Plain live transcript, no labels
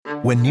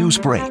When news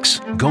breaks,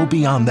 go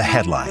beyond the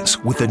headlines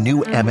with the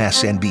new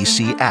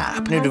MSNBC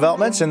app. New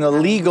developments in the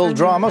legal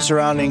drama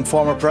surrounding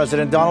former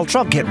President Donald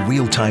Trump. Get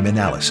real-time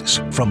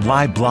analysis from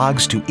live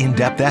blogs to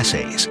in-depth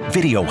essays,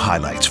 video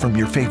highlights from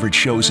your favorite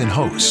shows and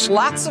hosts.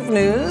 Lots of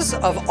news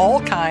of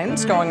all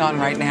kinds going on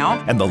right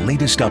now. And the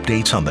latest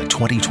updates on the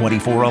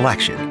 2024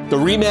 election. The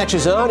rematch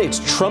is on.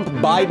 It's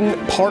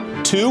Trump-Biden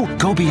Part 2.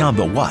 Go beyond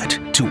the what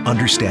to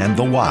understand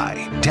the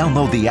why.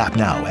 Download the app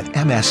now at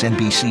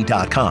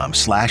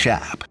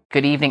msnbc.com/app.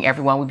 Good evening,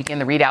 everyone. We begin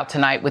the ReidOut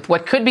tonight with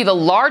what could be the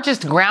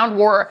largest ground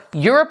war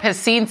Europe has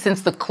seen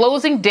since the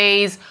closing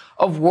days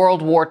of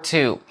World War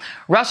II.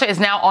 Russia is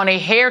now on a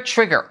hair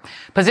trigger,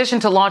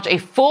 positioned to launch a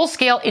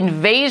full-scale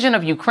invasion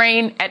of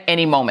Ukraine at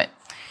any moment.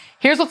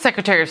 Here's what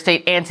Secretary of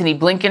State Antony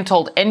Blinken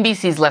told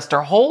NBC's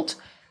Lester Holt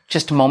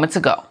just moments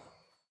ago.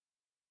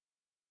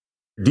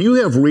 Do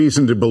you have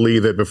reason to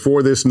believe that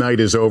before this night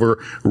is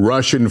over,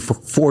 Russian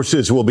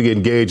forces will be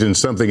engaged in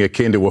something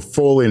akin to a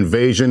full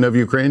invasion of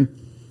Ukraine?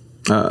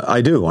 I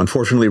do.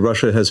 Unfortunately,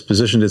 Russia has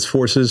positioned its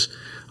forces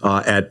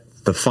at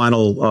the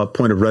final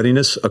point of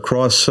readiness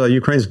across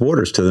Ukraine's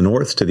borders, to the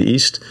north, to the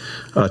east,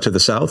 to the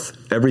south.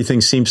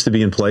 Everything seems to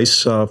be in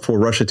place for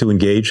Russia to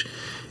engage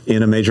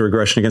in a major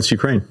aggression against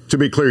Ukraine. To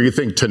be clear, you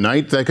think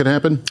tonight that could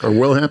happen or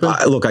will happen?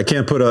 Look, I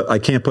can't put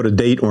a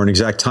date or an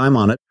exact time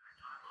on it.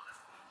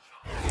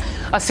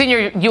 A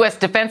senior U.S.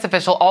 defense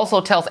official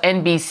also tells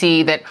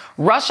NBC that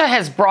Russia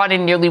has brought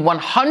in nearly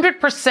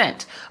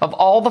 100% of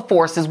all the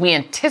forces we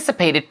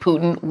anticipated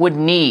Putin would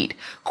need.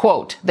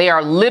 Quote, they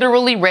are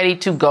literally ready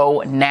to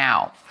go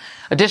now.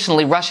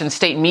 Additionally, Russian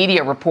state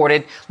media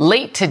reported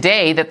late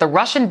today that the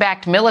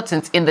Russian-backed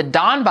militants in the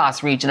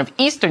Donbas region of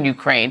eastern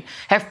Ukraine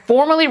have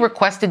formally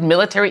requested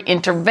military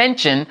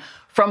intervention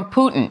from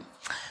Putin.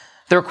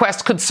 The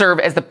request could serve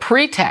as the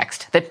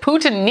pretext that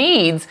Putin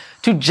needs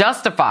to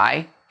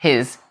justify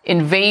his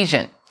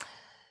invasion.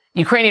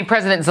 Ukrainian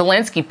President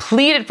Zelensky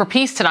pleaded for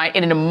peace tonight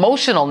in an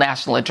emotional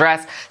national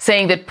address,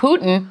 saying that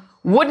Putin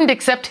wouldn't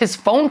accept his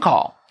phone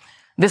call.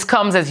 This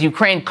comes as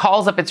Ukraine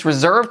calls up its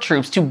reserve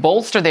troops to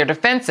bolster their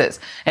defenses,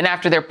 and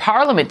after their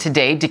parliament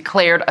today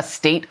declared a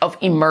state of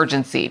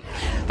emergency.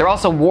 They're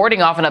also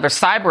warding off another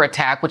cyber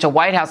attack, which a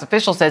White House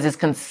official says is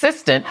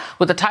consistent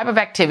with the type of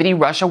activity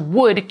Russia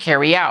would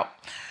carry out.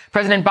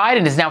 President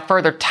Biden is now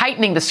further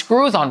tightening the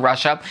screws on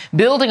Russia,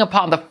 building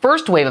upon the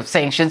first wave of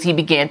sanctions he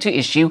began to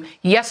issue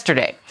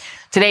yesterday.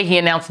 Today, he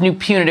announced new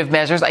punitive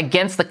measures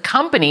against the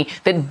company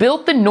that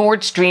built the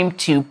Nord Stream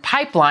 2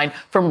 pipeline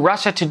from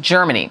Russia to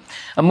Germany,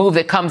 a move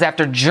that comes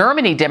after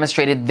Germany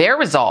demonstrated their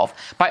resolve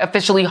by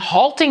officially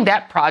halting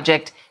that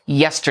project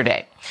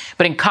yesterday.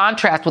 But in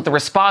contrast with the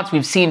response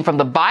we've seen from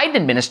the Biden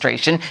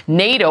administration,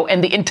 NATO,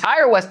 and the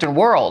entire Western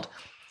world,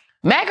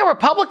 MAGA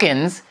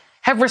Republicans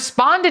have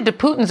responded to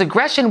Putin's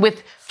aggression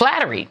with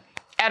flattery,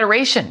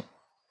 adoration,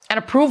 and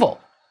approval.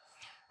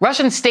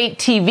 Russian state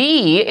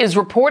TV is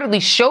reportedly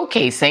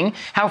showcasing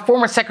how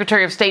former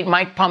Secretary of State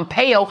Mike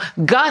Pompeo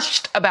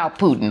gushed about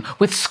Putin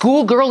with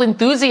schoolgirl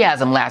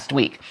enthusiasm last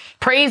week,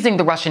 praising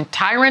the Russian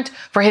tyrant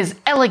for his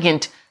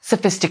elegant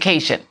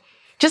sophistication.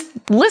 Just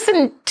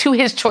listen to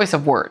his choice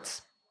of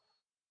words.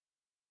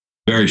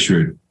 Very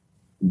shrewd,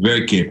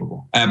 very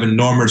capable. I have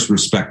enormous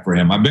respect for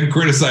him. I've been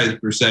criticized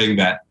for saying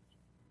that.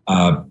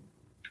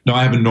 No,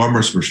 I have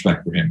enormous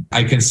respect for him.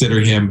 I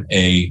consider him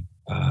a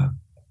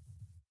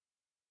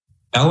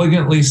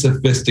elegantly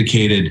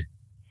sophisticated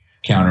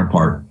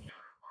counterpart.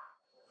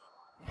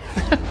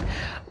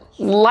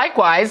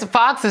 Likewise,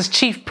 Fox's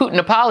chief Putin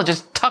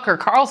apologist, Tucker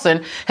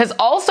Carlson, has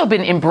also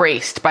been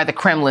embraced by the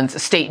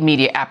Kremlin's state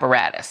media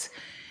apparatus.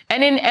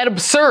 And in an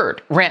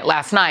absurd rant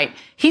last night,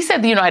 he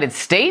said the United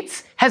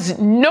States has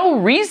no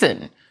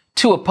reason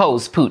to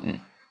oppose Putin.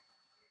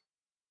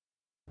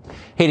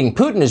 Hating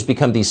Putin has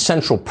become the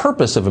central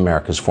purpose of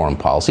America's foreign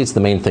policy. It's the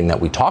main thing that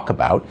we talk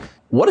about.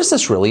 What is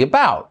this really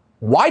about?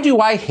 Why do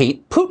I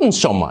hate Putin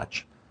so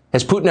much?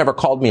 Has Putin ever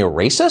called me a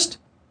racist?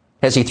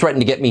 Has he threatened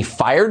to get me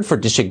fired for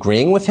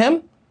disagreeing with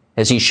him?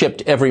 Has he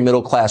shipped every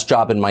middle-class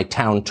job in my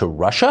town to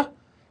Russia?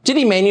 Did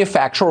he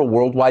manufacture a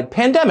worldwide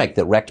pandemic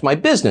that wrecked my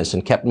business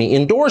and kept me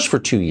indoors for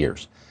 2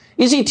 years?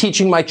 Is he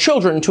teaching my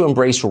children to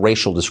embrace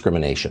racial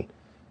discrimination?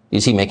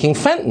 Is he making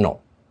fentanyl?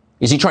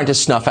 Is he trying to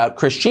snuff out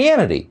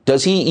Christianity?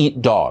 Does he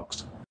eat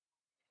dogs?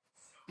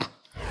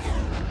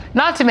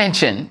 Not to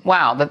mention,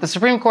 that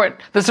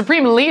the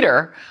supreme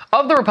leader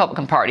of the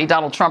Republican Party,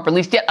 Donald Trump,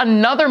 released yet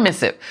another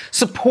missive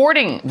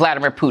supporting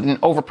Vladimir Putin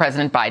over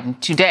President Biden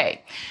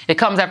today. It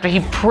comes after he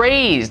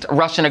praised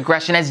Russian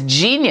aggression as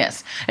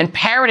genius and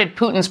parroted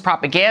Putin's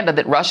propaganda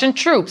that Russian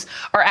troops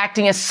are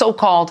acting as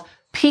so-called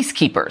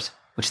peacekeepers,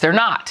 which they're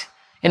not.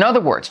 In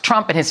other words,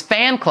 Trump and his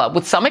fan club,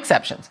 with some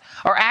exceptions,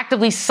 are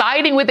actively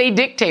siding with a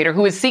dictator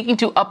who is seeking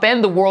to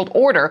upend the world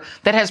order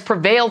that has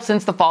prevailed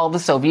since the fall of the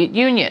Soviet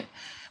Union.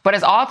 But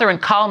as author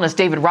and columnist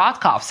David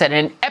Rothkopf said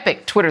in an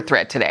epic Twitter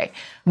thread today,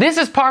 this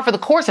is par for the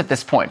course at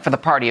this point for the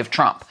party of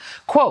Trump.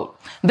 Quote,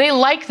 they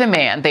like the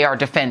man they are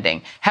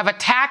defending, have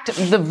attacked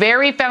the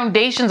very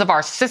foundations of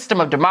our system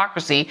of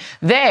democracy.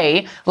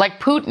 They, like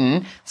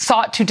Putin,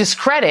 sought to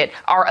discredit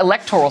our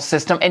electoral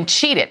system and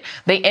cheat it.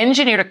 They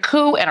engineered a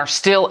coup and are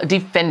still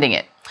defending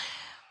it.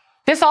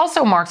 This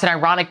also marks an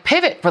ironic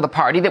pivot for the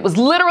party that was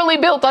literally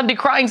built on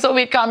decrying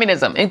Soviet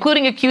communism,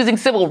 including accusing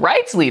civil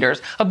rights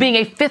leaders of being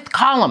a fifth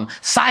column,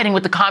 siding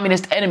with the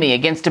communist enemy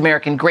against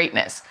American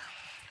greatness.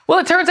 Well,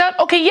 it turns out,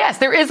 okay, yes,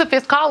 there is a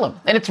fifth column,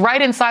 and it's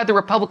right inside the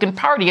Republican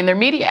Party and their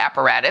media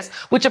apparatus,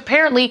 which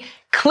apparently,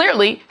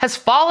 clearly, has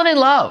fallen in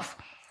love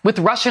with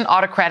Russian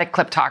autocratic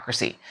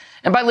kleptocracy.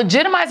 And by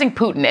legitimizing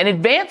Putin and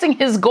advancing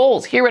his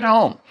goals here at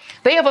home,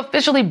 they have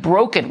officially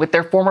broken with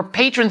their former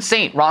patron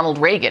saint, Ronald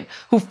Reagan,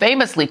 who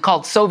famously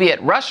called Soviet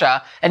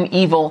Russia an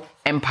evil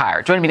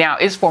empire. Joining me now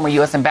is former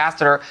U.S.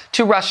 Ambassador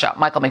to Russia,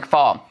 Michael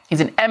McFaul. He's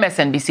an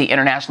MSNBC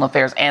international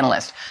affairs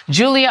analyst.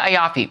 Julia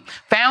Ioffe,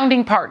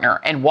 founding partner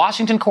and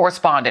Washington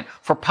correspondent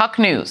for Puck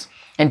News.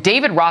 And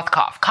David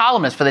Rothkopf,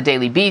 columnist for the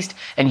Daily Beast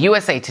and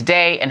USA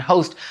Today and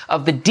host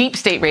of the Deep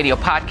State Radio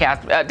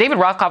podcast. David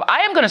Rothkopf, I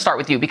am going to start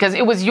with you because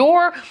it was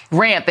your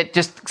rant that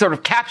just sort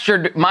of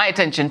captured my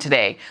attention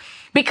today.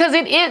 Because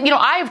it is,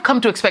 I've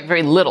come to expect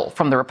very little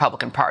from the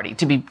Republican Party,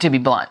 to be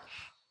blunt.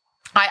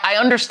 I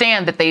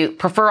understand that they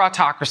prefer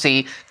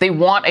autocracy. They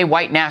want a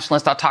white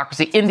nationalist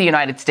autocracy in the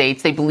United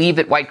States. They believe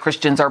that white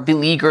Christians are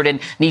beleaguered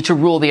and need to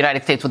rule the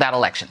United States without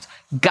elections.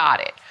 Got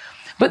it.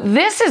 But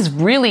this is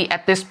really,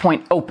 at this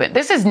point, open.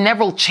 This is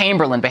Neville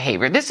Chamberlain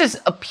behavior. This is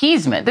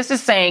appeasement. This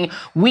is saying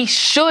we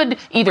should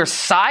either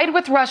side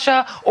with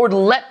Russia or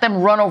let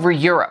them run over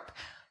Europe.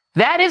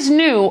 That is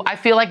new. I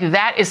feel like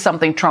that is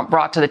something Trump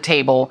brought to the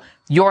table.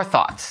 Your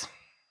thoughts?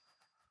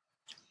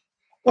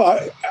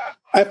 Well,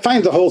 I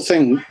find the whole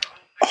thing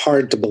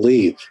hard to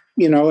believe.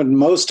 In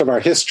most of our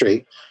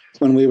history,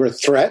 when we were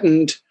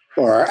threatened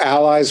or our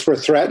allies were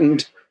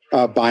threatened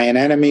by an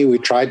enemy, we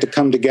tried to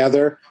come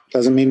together.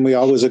 Doesn't mean we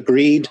always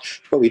agreed,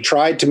 but we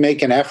tried to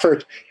make an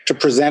effort to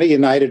present a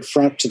united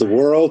front to the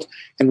world,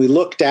 and we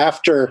looked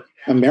after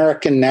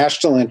American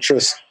national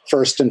interests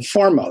first and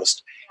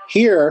foremost.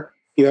 Here,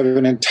 you have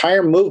an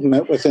entire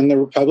movement within the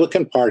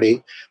Republican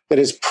Party that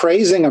is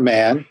praising a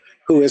man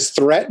who is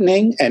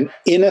threatening an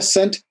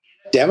innocent,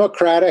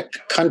 democratic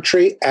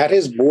country at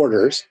his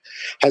borders,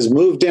 has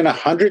moved in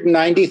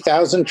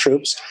 190,000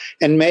 troops,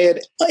 and may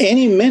at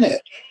any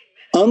minute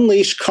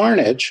unleash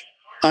carnage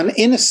on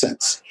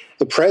innocents.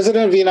 The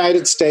President of the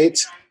United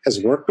States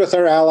has worked with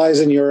our allies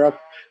in Europe,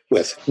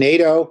 with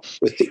NATO,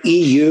 with the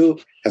EU,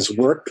 has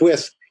worked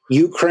with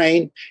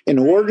Ukraine in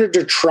order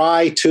to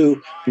try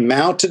to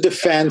mount a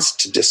defense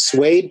to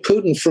dissuade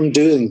Putin from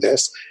doing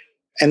this.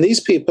 And these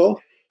people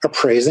are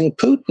praising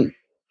Putin.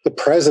 The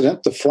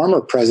president, the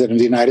former president of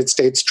the United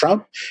States,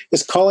 Trump,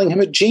 is calling him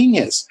a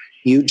genius.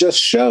 You just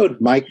showed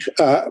Mike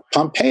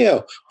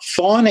Pompeo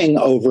fawning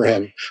over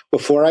him.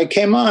 Before I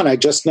came on, I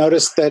just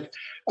noticed that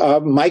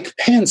Mike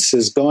Pence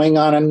is going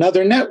on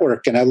another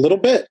network in a little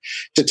bit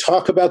to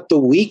talk about the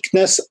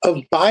weakness of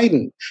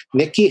Biden.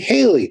 Nikki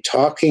Haley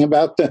talking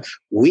about the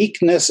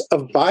weakness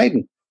of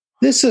Biden.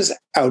 This is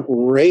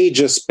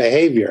outrageous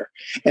behavior.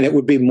 And it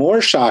would be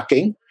more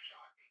shocking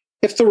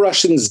if the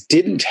Russians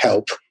didn't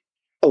help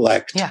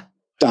elect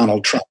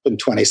Donald Trump in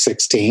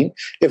 2016,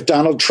 if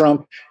Donald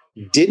Trump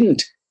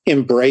didn't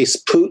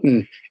embrace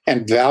Putin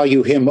and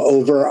value him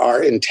over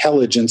our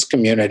intelligence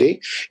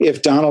community,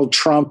 if Donald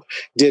Trump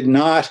did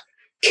not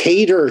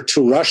cater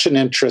to Russian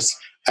interests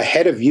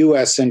ahead of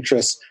U.S.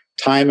 interests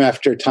time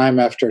after time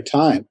after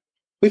time.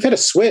 We've had a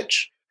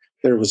switch.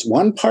 There was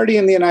one party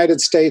in the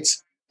United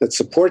States that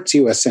supports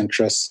U.S.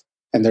 interests,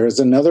 and there is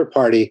another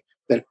party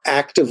that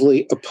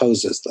actively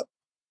opposes them.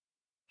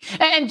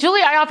 And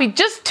Julia Ioffe,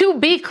 just to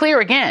be clear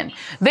again,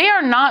 they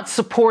are not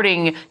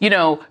supporting,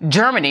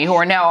 Germany, who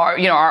are now,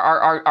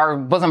 our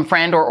bosom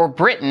friend, or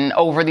Britain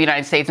over the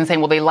United States, and saying,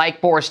 well, they like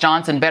Boris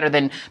Johnson better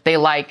than they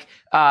like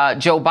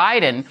Joe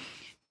Biden.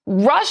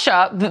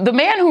 Russia, the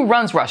man who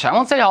runs Russia, I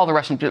won't say all the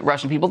Russian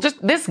people,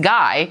 just this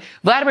guy,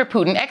 Vladimir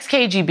Putin,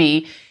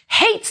 ex-KGB,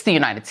 hates the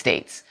United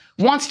States,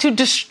 wants to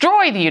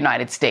destroy the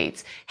United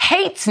States,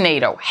 hates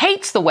NATO,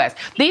 hates the West.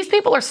 These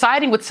people are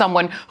siding with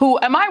someone who,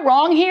 am I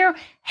wrong here,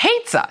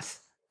 hates us.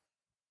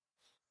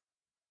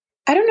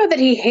 I don't know that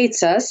he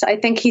hates us. I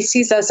think he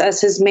sees us as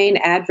his main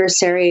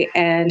adversary,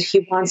 and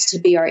he wants to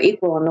be our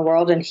equal in the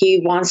world, and he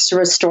wants to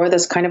restore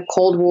this kind of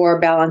Cold War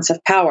balance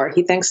of power.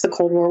 He thinks the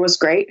Cold War was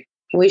great.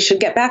 We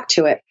should get back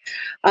to it.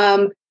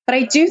 But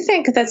I do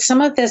think that some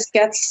of this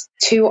gets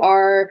to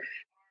our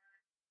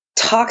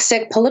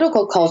toxic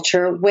political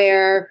culture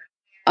where,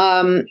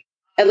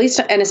 at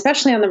least, and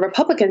especially on the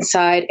Republican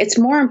side, it's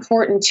more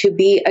important to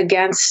be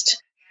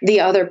against the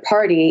other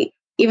party,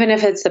 even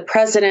if it's the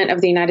president of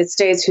the United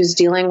States who's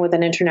dealing with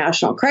an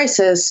international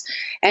crisis.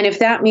 And if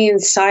that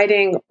means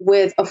siding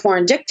with a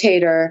foreign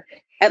dictator,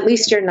 at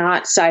least you're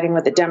not siding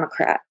with a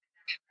Democrat.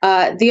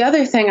 The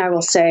other thing I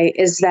will say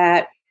is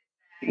that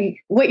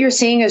what you're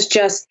seeing is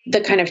just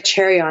the kind of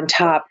cherry on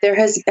top. There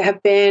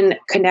have been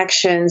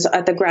connections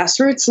at the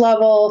grassroots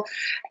level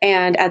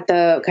and at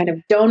the kind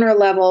of donor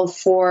level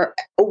for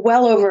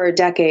well over a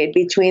decade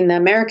between the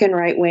American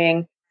right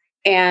wing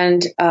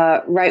and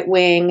right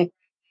wing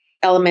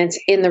elements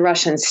in the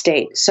Russian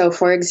state. So,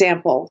 for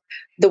example,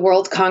 the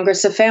World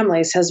Congress of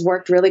Families has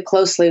worked really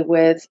closely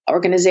with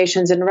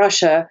organizations in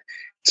Russia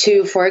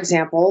to, for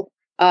example,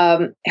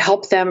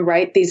 help them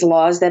write these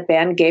laws that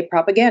ban gay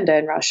propaganda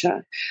in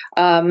Russia.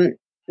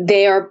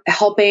 They are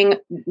helping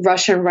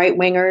Russian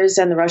right-wingers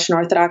and the Russian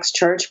Orthodox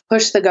Church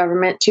push the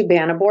government to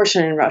ban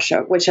abortion in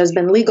Russia, which has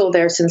been legal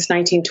there since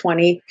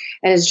 1920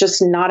 and is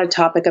just not a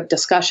topic of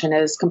discussion.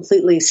 It is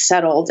completely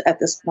settled at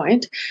this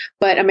point.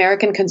 But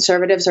American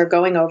conservatives are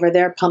going over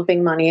there,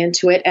 pumping money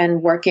into it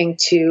and working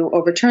to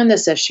overturn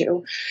this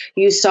issue.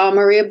 You saw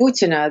Maria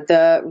Butina,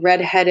 the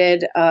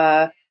redheaded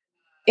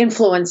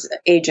influence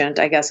agent,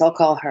 I guess I'll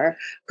call her,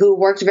 who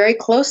worked very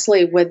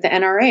closely with the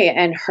NRA,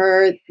 and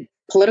her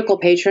political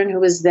patron, who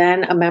was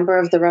then a member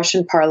of the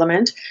Russian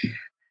parliament,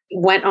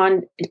 went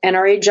on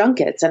NRA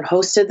junkets and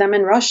hosted them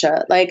in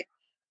Russia. Like,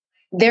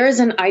 there is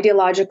an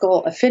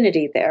ideological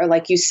affinity there.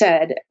 Like you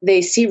said,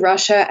 they see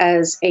Russia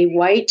as a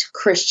white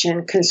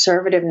Christian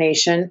conservative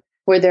nation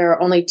where there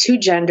are only two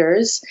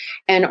genders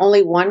and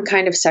only one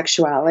kind of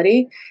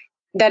sexuality.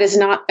 That is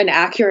not an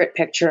accurate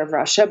picture of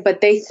Russia,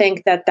 but they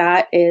think that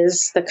that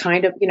is the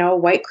kind of,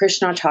 white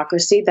Christian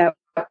autocracy that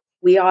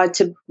we ought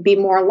to be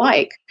more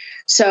like.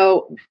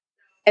 So,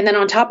 and then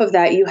on top of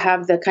that, you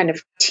have the kind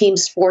of team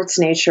sports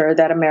nature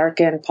that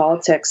American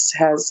politics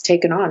has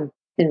taken on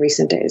in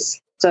recent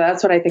days. So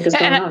that's what I think is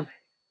going on.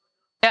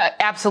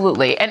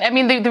 Absolutely. And I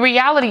mean, the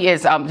reality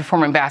is,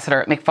 former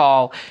Ambassador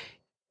Mystal,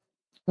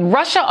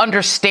 Russia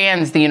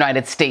understands the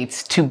United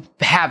States to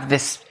have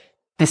this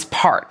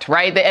part,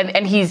 right?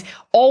 And he's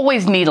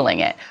always needling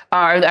it. Or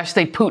I should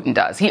say Putin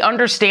does. He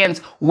understands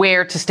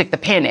where to stick the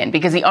pin in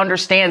because he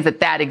understands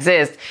that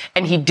exists.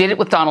 And he did it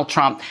with Donald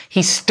Trump.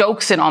 He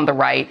stokes it on the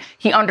right.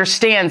 He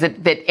understands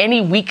that any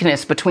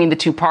weakness between the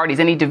two parties,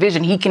 any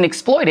division, he can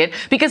exploit it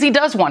because he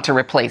does want to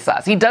replace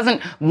us. He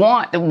doesn't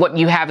want what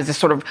you have as this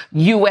sort of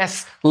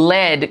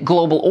U.S.-led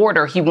global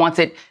order. He wants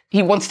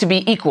to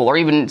be equal or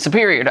even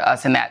superior to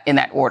us in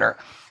that order.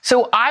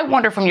 So I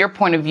wonder, from your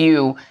point of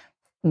view,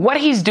 what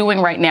he's doing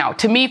right now,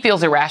 to me,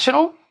 feels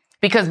irrational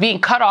because being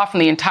cut off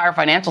from the entire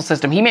financial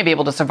system, he may be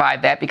able to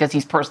survive that because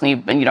he's personally,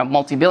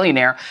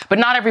 multi-billionaire, but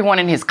not everyone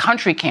in his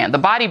country can. The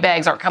body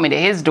bags aren't coming to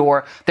his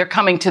door. They're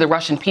coming to the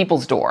Russian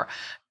people's door.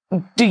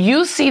 Do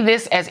you see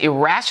this as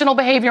irrational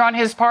behavior on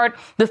his part?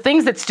 The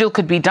things that still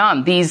could be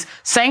done, these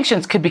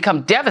sanctions could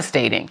become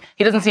devastating.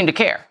 He doesn't seem to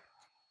care.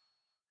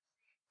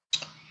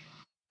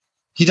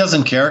 He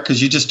doesn't care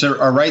because you just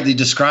are rightly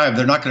described.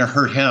 They're not going to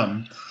hurt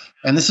him.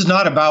 And this is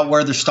not about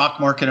where the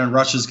stock market in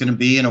Russia is going to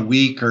be in a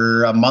week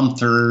or a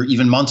month or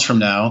even months from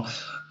now.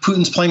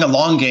 Putin's playing a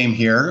long game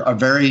here,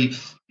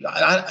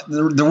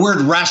 the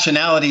word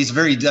rationality is a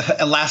very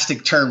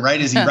elastic term,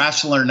 right? Is he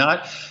rational or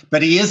not?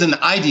 But he is an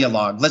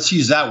ideologue. Let's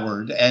use that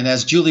word. And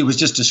as Julie was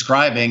just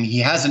describing, he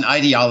has an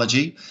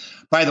ideology.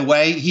 By the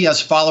way, he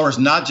has followers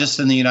not just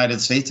in the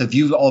United States, as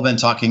you've all been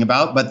talking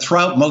about, but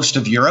throughout most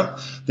of Europe.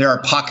 There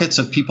are pockets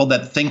of people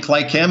that think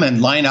like him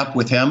and line up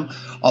with him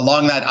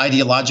along that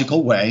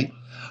ideological way.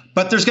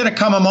 But there's going to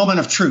come a moment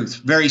of truth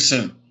very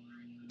soon.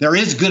 There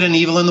is good and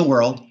evil in the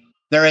world.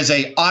 There is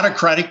an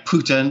autocratic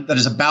Putin that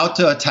is about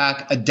to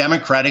attack a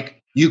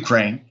democratic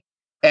Ukraine.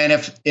 And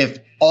if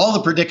all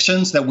the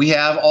predictions that we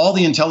have, all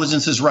the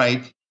intelligence is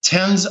right,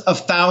 tens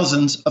of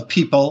thousands of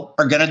people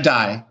are going to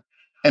die.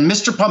 And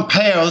Mr.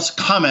 Pompeo's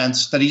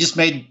comments that he just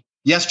made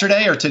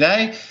yesterday or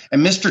today,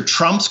 and Mr.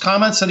 Trump's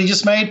comments that he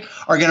just made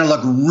are going to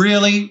look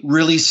really,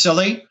 really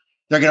silly.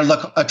 They're going to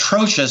look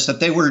atrocious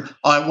that they were,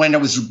 when it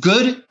was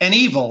good and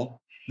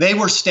evil, they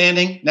were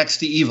standing next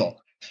to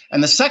evil.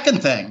 And the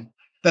second thing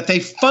that they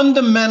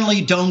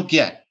fundamentally don't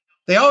get,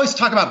 they always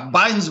talk about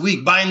Biden's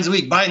weak, Biden's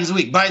weak, Biden's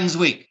weak, Biden's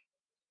weak.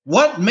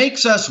 What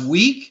makes us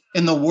weak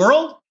in the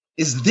world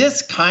is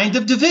this kind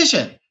of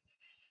division.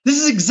 This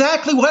is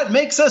exactly what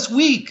makes us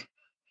weak.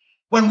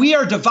 When we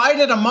are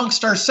divided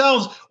amongst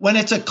ourselves, when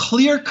it's a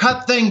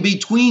clear-cut thing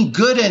between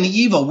good and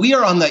evil, we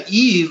are on the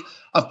eve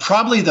of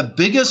probably the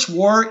biggest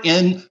war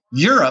in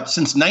Europe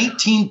since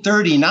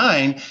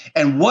 1939.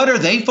 And what are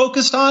they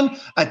focused on?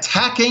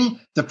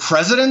 Attacking the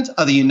president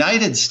of the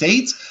United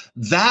States.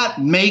 That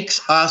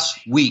makes us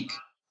weak.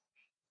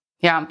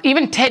 Yeah,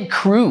 even Ted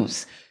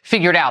Cruz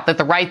figured out that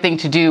the right thing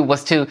to do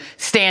was to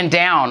stand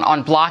down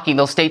on blocking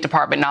those State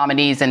Department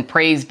nominees and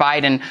praise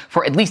Biden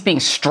for at least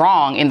being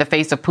strong in the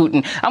face of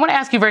Putin. I want to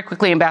ask you very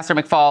quickly, Ambassador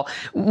Mystal,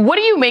 what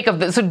do you make of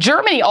this? So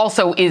Germany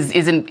also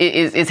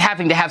is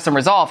having to have some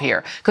resolve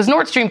here because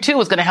Nord Stream 2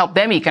 is going to help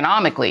them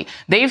economically.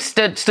 They've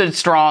stood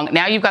strong.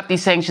 Now you've got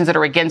these sanctions that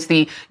are against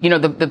the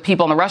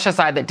people on the Russia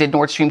side that did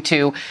Nord Stream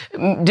 2.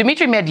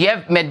 Dmitry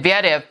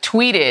Medvedev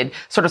tweeted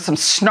sort of some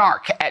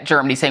snark at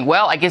Germany saying,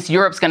 well, I guess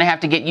Europe's going to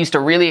have to get used to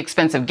really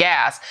expensive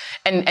gas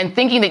and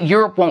thinking that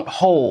Europe won't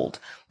hold.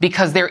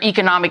 because their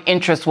economic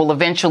interests will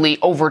eventually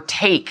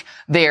overtake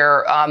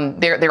their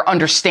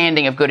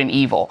understanding of good and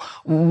evil.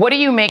 What do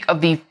you make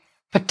of the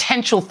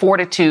potential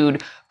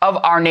fortitude of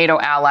our NATO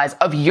allies,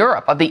 of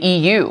Europe, of the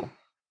EU?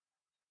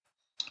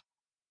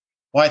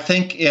 Well, I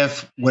think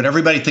if what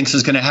everybody thinks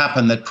is going to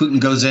happen, that Putin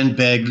goes in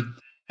big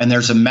and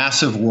there's a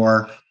massive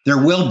war, there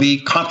will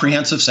be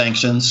comprehensive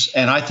sanctions,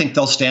 and I think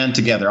they'll stand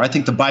together. I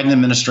think the Biden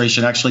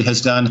administration actually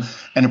has done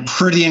a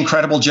pretty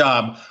incredible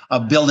job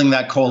of building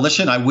that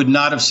coalition. I would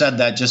not have said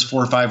that just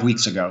 4 or 5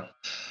 weeks ago.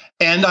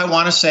 And I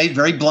want to say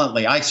very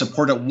bluntly, I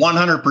support it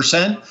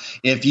 100%.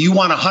 If you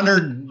want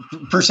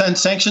 100%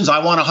 sanctions, I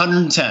want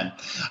 110.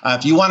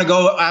 If you want to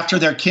go after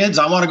their kids,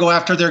 I want to go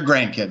after their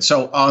grandkids.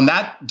 So on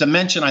that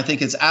dimension, I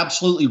think it's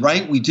absolutely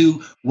right. We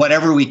do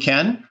whatever we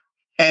can.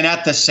 And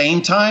at the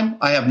same time,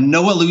 I have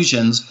no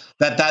illusions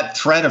that that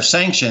threat of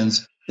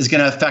sanctions is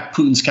going to affect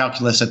Putin's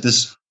calculus at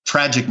this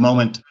tragic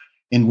moment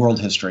in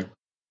world history.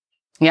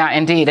 Yeah,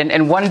 indeed.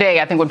 And one day,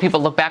 I think when people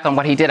look back on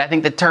what he did, I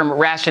think the term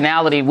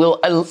rationality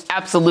will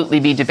absolutely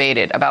be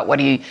debated about what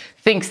he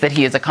thinks that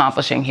he is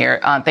accomplishing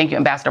here. Thank you,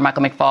 Ambassador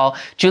Michael McFaul,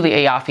 Julie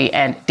Ayofi,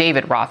 and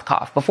David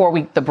Rothkopf. Before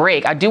the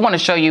break, I do want to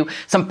show you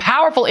some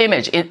powerful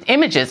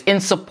images in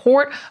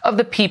support of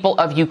the people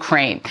of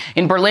Ukraine.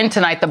 In Berlin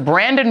tonight, the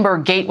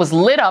Brandenburg Gate was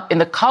lit up in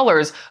the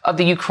colors of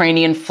the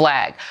Ukrainian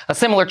flag. A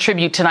similar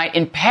tribute tonight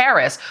in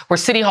Paris, where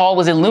City Hall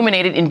was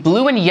illuminated in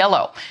blue and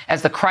yellow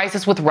as the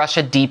crisis with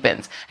Russia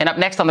deepens. And up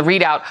next on the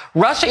ReidOut,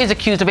 Russia is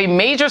accused of a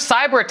major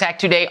cyber attack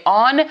today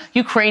on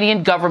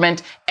Ukrainian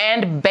government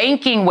and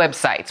banking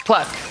websites.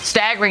 Plus,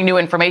 staggering new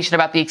information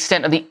about the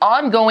extent of the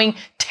ongoing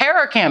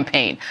terror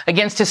campaign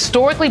against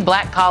historically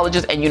black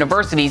colleges and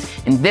universities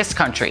in this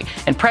country.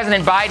 And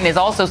President Biden is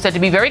also said to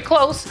be very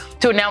close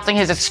to announcing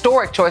his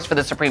historic choice for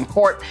the Supreme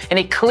Court, and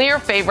a clear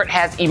favorite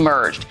has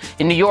emerged.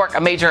 In New York,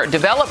 a major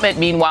development,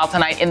 meanwhile,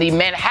 tonight in the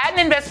Manhattan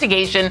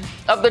investigation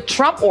of the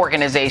Trump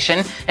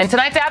Organization. And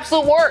tonight's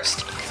absolute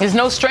worst is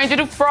no stranger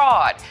to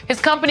fraud.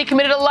 His company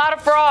committed a lot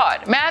of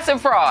fraud,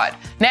 massive fraud.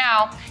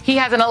 Now, he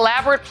has an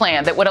elaborate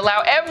plan that would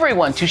allow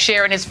everyone to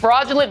share in his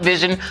fraudulent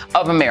vision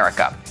of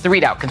America. The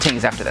ReidOut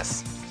continues after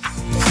this.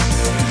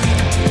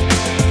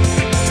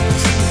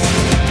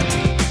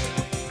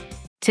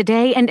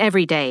 Today and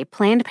every day,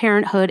 Planned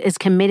Parenthood is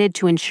committed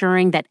to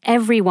ensuring that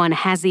everyone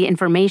has the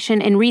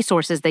information and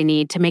resources they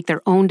need to make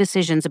their own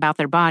decisions about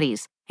their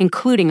bodies,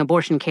 including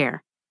abortion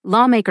care.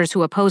 Lawmakers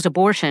who oppose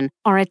abortion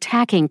are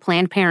attacking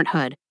Planned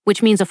Parenthood,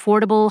 which means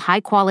affordable,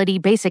 high-quality,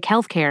 basic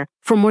health care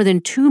for more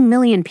than 2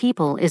 million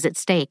people is at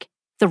stake.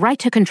 The right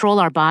to control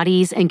our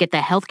bodies and get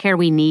the health care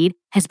we need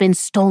has been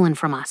stolen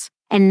from us.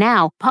 And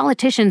now,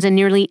 politicians in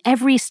nearly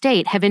every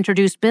state have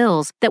introduced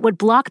bills that would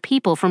block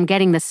people from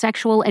getting the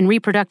sexual and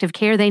reproductive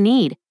care they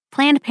need.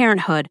 Planned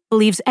Parenthood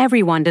believes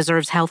everyone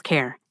deserves health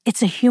care.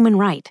 It's a human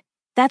right.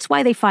 That's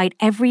why they fight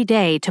every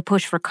day to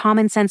push for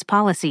common-sense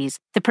policies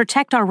that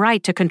protect our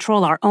right to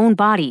control our own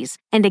bodies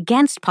and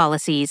against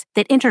policies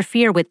that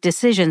interfere with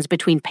decisions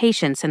between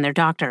patients and their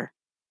doctor.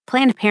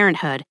 Planned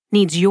Parenthood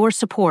needs your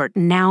support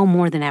now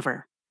more than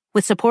ever.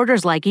 With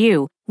supporters like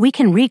you, we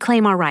can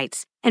reclaim our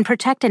rights and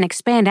protect and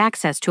expand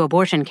access to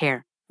abortion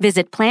care.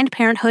 Visit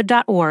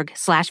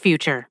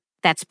PlannedParenthood.org/future.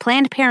 That's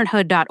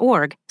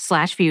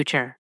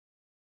PlannedParenthood.org/future.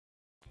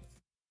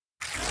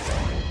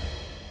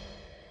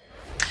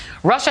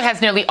 Russia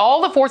has nearly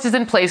all the forces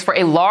in place for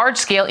a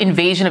large-scale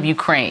invasion of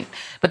Ukraine.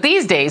 But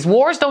these days,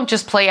 wars don't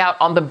just play out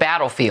on the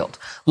battlefield.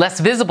 Less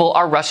visible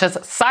are Russia's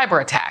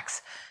cyber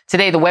attacks.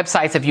 Today, the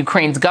websites of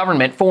Ukraine's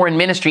government, foreign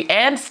ministry,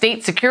 and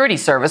state security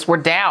service were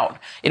down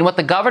in what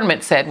the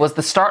government said was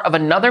the start of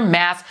another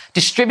mass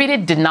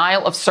distributed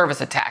denial of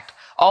service attack,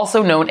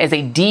 also known as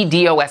a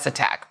DDoS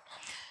attack.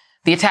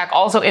 The attack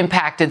also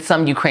impacted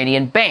some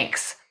Ukrainian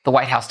banks. The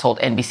White House told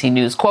NBC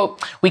News,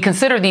 quote, "We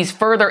consider these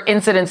further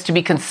incidents to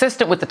be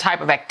consistent with the type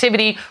of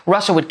activity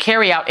Russia would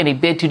carry out in a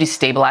bid to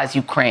destabilize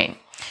Ukraine."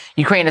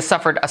 Ukraine has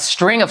suffered a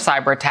string of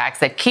cyber attacks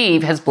that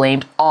Kyiv has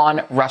blamed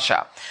on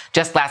Russia.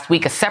 Just last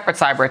week, a separate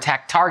cyber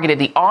attack targeted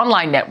the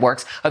online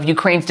networks of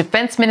Ukraine's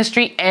defense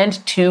ministry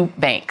and 2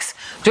 banks.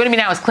 Joining me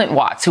now is Clint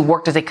Watts, who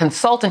worked as a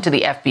consultant to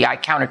the FBI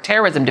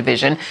Counterterrorism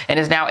Division and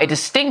is now a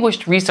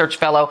distinguished research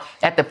fellow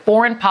at the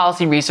Foreign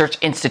Policy Research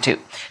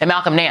Institute. And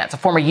Malcolm Nance, a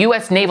former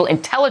U.S. Naval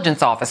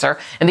Intelligence officer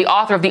and the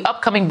author of the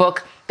upcoming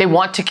book, They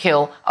Want to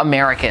Kill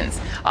Americans.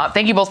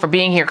 Thank you both for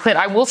being here. Clint,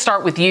 I will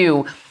start with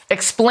you.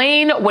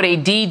 Explain what a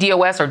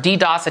DDoS or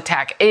DDoS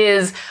attack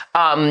is,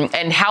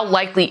 and how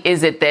likely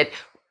is it that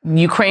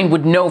Ukraine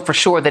would know for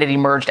sure that it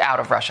emerged out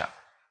of Russia?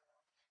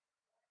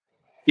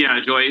 Yeah,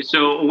 Joy.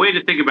 So a way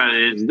to think about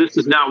it is this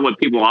is not what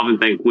people often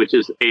think, which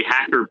is a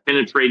hacker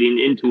penetrating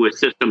into a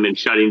system and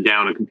shutting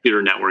down a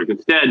computer network.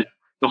 Instead,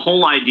 the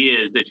whole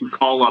idea is that you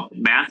call up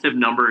massive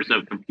numbers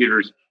of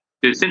computers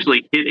to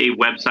essentially hit a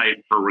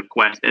website for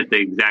request at the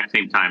exact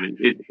same time.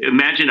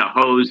 Imagine a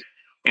hose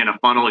and a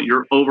funnel.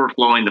 You're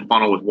overflowing the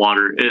funnel with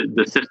water.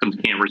 The systems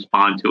can't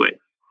respond to it.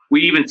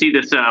 We even see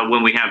this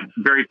when we have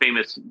very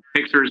famous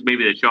pictures,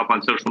 maybe that show up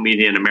on social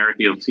media in America.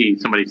 You'll see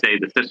somebody say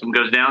the system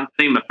goes down.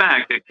 Same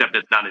effect, except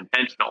it's not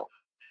intentional.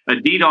 A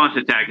DDoS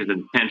attack is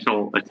an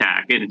intentional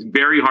attack, and it's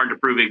very hard to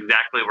prove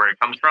exactly where it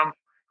comes from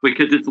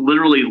because it's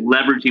literally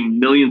leveraging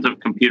millions of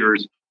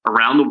computers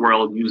around the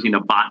world using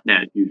a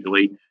botnet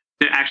usually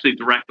to actually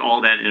direct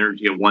all that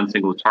energy at one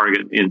single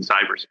target in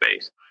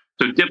cyberspace.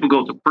 So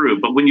difficult to prove.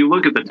 But when you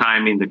look at the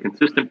timing, the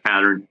consistent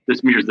pattern,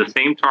 this mirrors the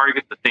same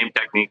target, the same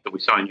technique that we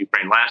saw in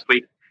Ukraine last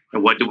week.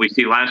 And what did we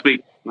see last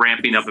week?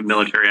 Ramping up a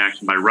military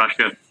action by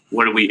Russia.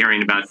 What are we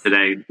hearing about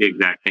today? The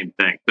exact same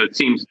thing. So it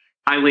seems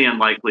highly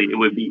unlikely it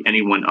would be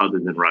anyone other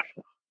than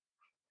Russia.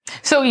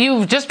 So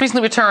you've just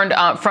recently returned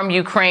from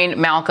Ukraine,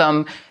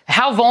 Malcolm.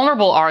 How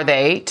vulnerable are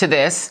they to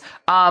this?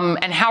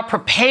 And how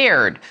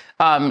prepared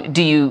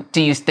do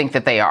you think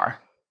that they are?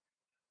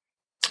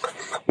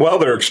 Well,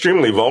 they're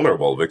extremely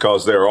vulnerable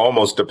because they're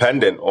almost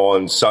dependent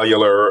on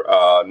cellular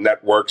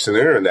networks and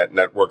internet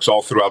networks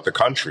all throughout the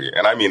country.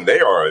 And I mean, they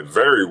are a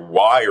very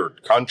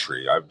wired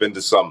country. I've been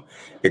to some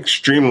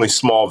extremely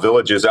small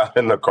villages out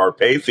in the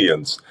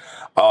Carpathians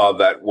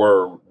that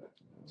were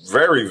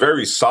very,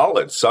 very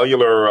solid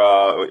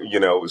cellular,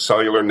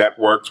 cellular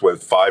networks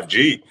with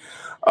 5G.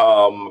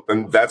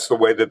 And that's the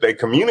way that they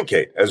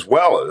communicate as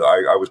well.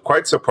 I was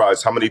quite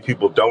surprised how many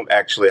people don't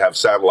actually have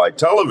satellite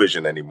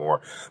television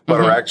anymore,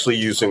 but are actually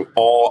using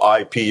all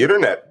IP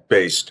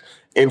internet-based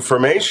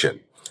information.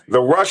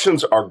 The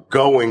Russians are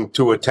going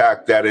to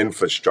attack that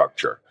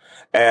infrastructure.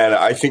 And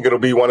I think it'll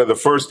be one of the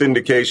first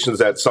indications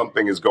that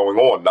something is going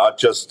on, not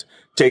just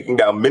taking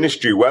down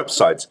ministry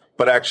websites,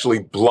 but actually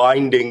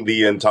blinding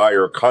the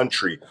entire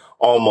country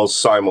almost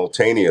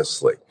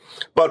simultaneously.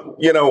 But,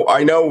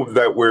 I know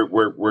that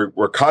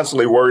we're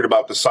constantly worried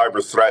about the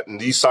cyber threat, and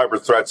these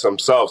cyber threats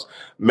themselves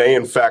may,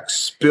 in fact,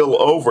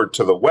 spill over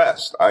to the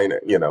West.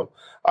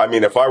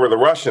 If I were the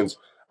Russians,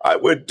 I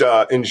would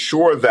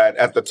ensure that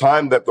at the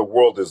time that the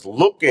world is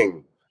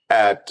looking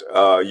at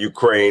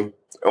Ukraine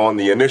on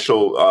the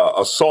initial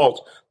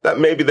assault, that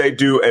maybe they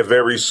do a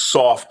very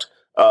soft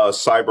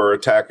cyber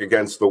attack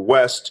against the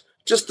West,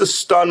 just to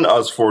stun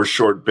us for a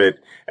short bit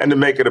and to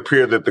make it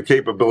appear that the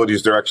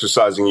capabilities they're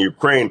exercising in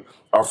Ukraine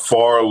are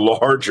far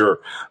larger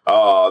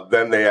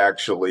than they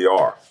actually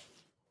are.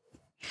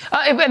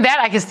 And that,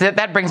 I guess,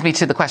 that brings me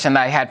to the question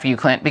that I had for you,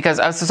 Clint, because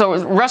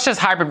so Russia's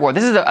hybrid war,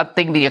 this is a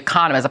thing The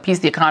Economist, a piece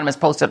The Economist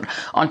posted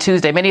on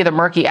Tuesday. Many of the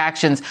murky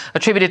actions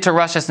attributed to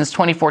Russia since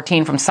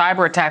 2014, from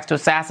cyber attacks to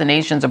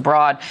assassinations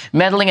abroad,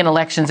 meddling in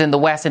elections in the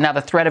West, and now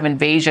the threat of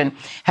invasion,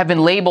 have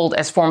been labeled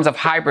as forms of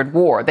hybrid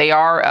war. They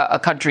are a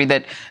country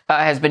that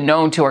has been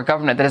known to, or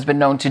government that has been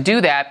known to do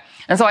that.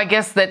 And so I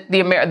guess that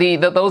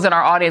those in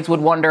our audience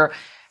would wonder,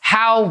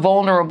 how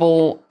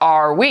vulnerable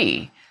are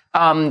we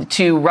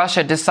to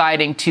Russia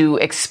deciding to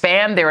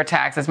expand their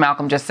attacks, as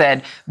Malcolm just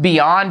said,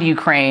 beyond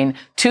Ukraine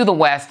to the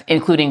West,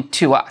 including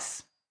to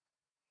us?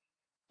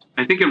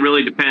 I think it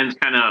really depends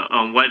kind of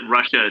on what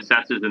Russia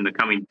assesses in the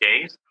coming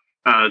days.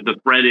 The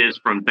threat is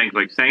from things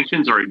like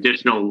sanctions or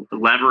additional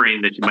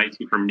levering that you might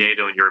see from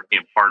NATO and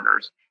European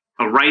partners.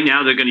 Right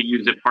now, they're going to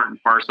use it part and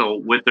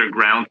parcel with their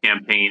ground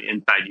campaign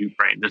inside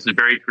Ukraine. This is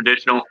very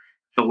traditional.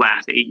 The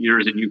last 8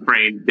 years in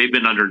Ukraine, they've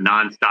been under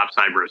nonstop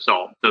cyber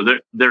assault. So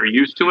they're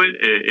used to it.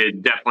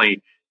 It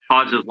definitely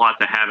causes lots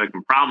of havoc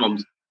and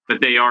problems,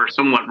 but they are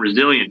somewhat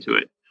resilient to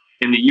it.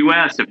 In the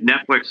U.S., if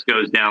Netflix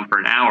goes down for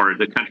an hour,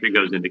 the country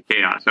goes into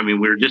chaos. I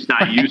mean, we're just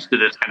not used to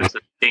this kind of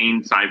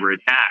sustained cyber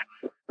attack.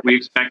 We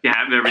expect to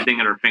have everything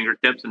at our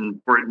fingertips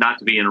and for it not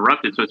to be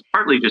interrupted. So it's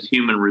partly just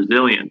human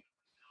resilience.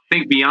 I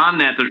think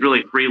beyond that, there's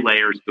really three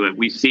layers to it.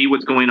 We see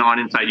what's going on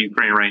inside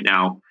Ukraine right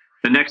now.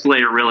 The next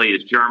layer really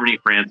is Germany,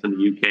 France, and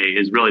the UK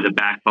is really the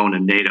backbone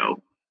of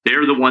NATO.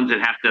 They're the ones that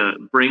have to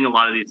bring a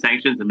lot of these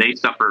sanctions, and they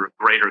suffer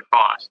greater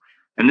costs.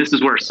 And this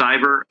is where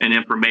cyber and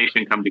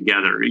information come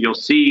together. You'll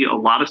see a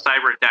lot of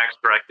cyber attacks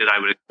directed. I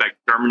would expect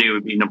Germany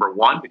would be number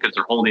one because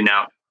they're holding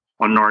out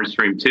on Nord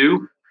Stream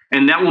 2.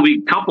 And that will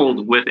be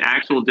coupled with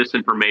actual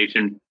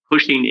disinformation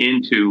pushing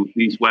into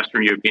these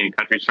Western European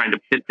countries, trying to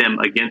pit them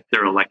against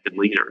their elected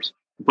leaders,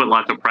 put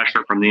lots of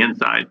pressure from the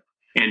inside.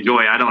 And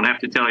Joy, I don't have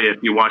to tell you,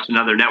 if you watch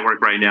another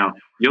network right now,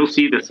 you'll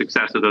see the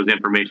success of those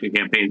information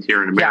campaigns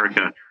here in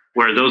America,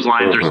 where those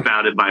lines are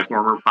spouted by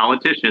former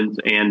politicians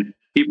and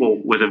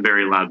people with a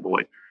very loud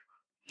voice.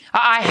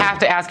 I have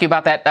to ask you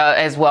about that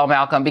as well,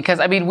 Malcolm, because,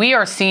 I mean, we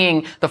are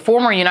seeing the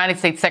former United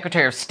States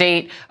Secretary of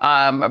State,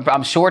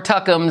 I'm sure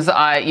Tuckums,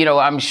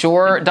 I'm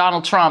sure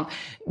Donald Trump,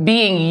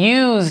 being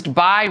used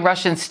by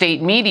Russian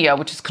state media,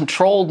 which is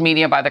controlled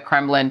media by the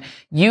Kremlin,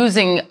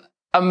 using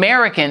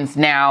Americans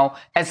now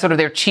as sort of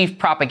their chief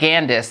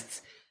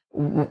propagandists.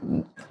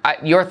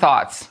 Your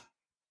thoughts?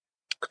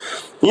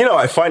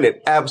 I find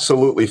it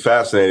absolutely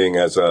fascinating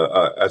as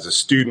a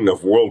student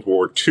of World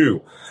War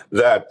II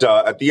that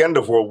at the end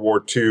of World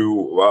War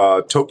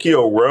II,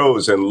 Tokyo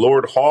Rose and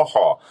Lord Haw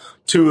Haw,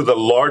 two of the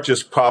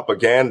largest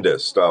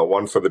propagandists,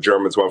 one for the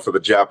Germans, one for the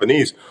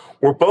Japanese,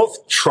 were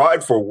both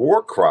tried for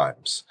war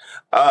crimes.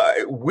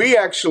 We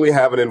actually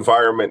have an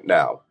environment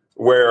now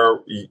where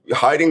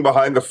hiding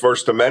behind the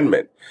First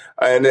Amendment,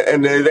 and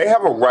they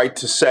have a right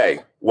to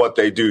say what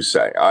they do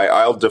say.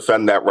 I'll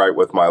defend that right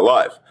with my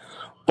life.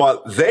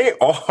 but they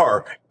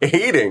are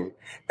aiding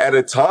at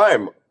a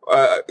time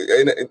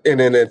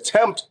in an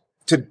attempt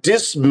to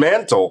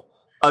dismantle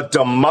a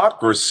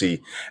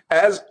democracy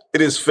as it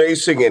is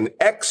facing an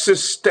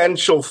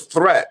existential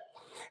threat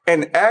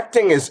and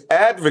acting as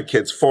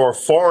advocates for a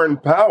foreign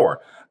power.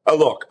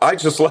 Look, I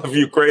just left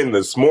Ukraine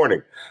this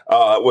morning.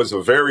 It was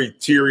a very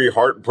teary,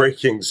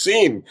 heartbreaking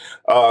scene,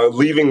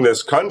 leaving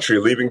this country,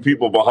 leaving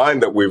people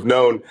behind that we've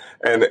known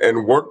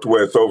and worked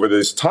with over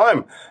this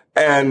time.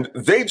 And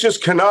they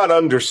just cannot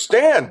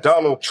understand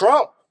Donald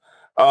Trump.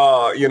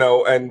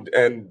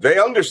 And they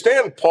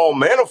understand Paul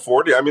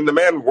Manafort. I mean, the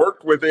man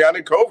worked with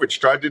Yanukovych,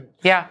 tried to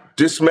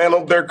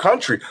dismantle their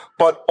country.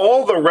 But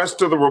all the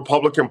rest of the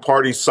Republican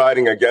Party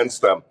siding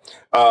against them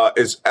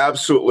is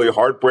absolutely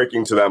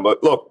heartbreaking to them.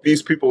 But look,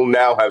 these people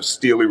now have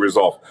steely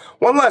resolve.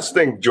 One last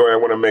thing, Joy, I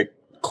want to make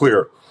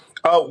clear.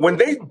 When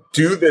they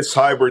do this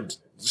hybrid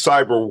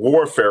cyber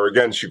warfare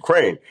against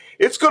Ukraine,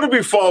 it's going to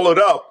be followed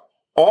up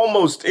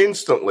almost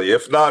instantly,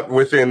 if not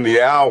within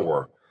the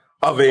hour,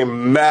 of a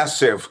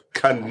massive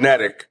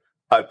kinetic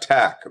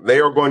attack. They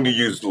are going to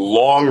use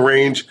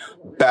long-range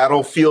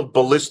battlefield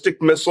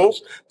ballistic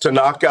missiles to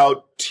knock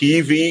out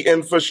TV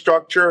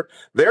infrastructure.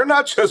 They're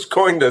not just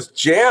going to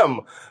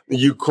jam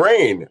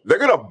Ukraine. They're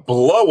going to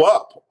blow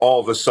up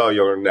all the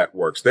cellular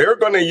networks. They're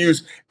going to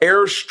use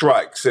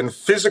airstrikes and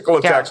physical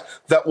attacks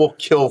that will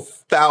kill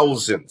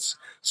thousands.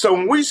 So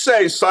when we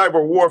say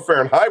cyber warfare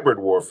and hybrid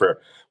warfare,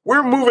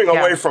 we're moving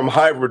away from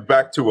hybrid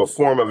back to a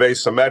form of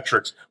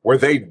asymmetrics where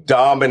they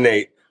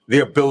dominate the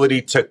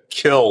ability to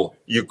kill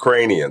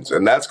Ukrainians.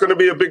 And that's going to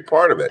be a big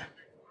part of it.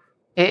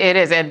 It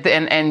is.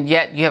 And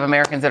yet you have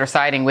Americans that are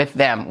siding with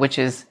them, which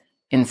is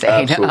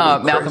insane.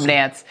 Malcolm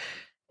Nance.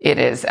 It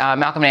is.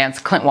 Malcolm Nance,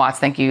 Clint Watts,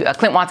 thank you.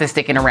 Clint Watts is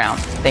sticking around.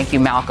 Thank you,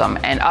 Malcolm.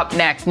 And up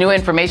next, new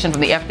information from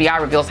the FBI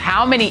reveals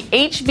how many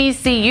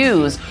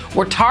HBCUs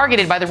were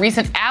targeted by the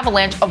recent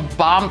avalanche of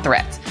bomb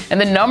threats. And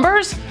the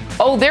numbers,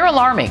 they're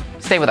alarming.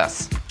 Stay with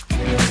us.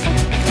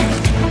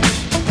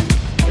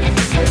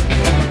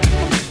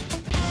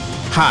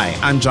 Hi,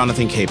 I'm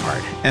Jonathan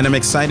Capehart, and I'm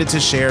excited to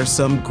share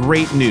some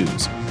great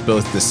news.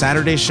 Both the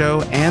Saturday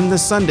show and the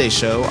Sunday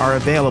show are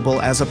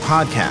available as a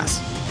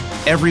podcast.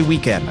 Every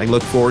weekend, I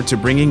look forward to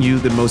bringing you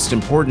the most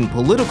important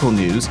political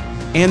news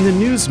and the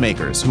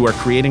newsmakers who are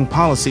creating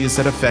policies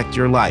that affect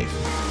your life.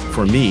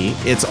 For me,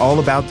 it's all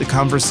about the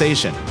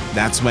conversation.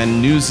 That's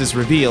when news is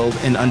revealed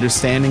and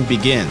understanding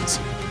begins.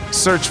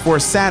 Search for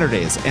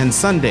Saturdays and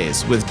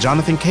Sundays with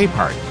Jonathan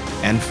Capehart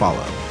and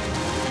follow.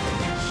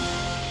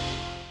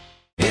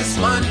 It's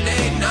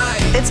Monday night.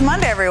 It's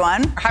Monday,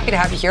 everyone. We're happy to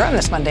have you here on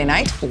this Monday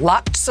night.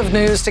 Lots of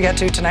news to get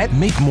to tonight.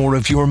 Make more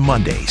of your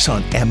Mondays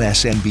on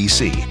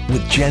MSNBC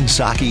with Jen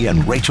Psaki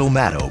and Rachel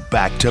Maddow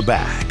back to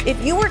back.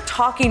 If you were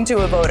talking to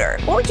a voter,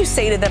 what would you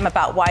say to them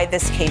about why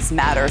this case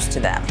matters to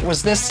them?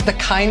 Was this the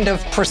kind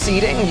of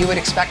proceeding you would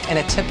expect in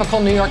a typical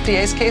New York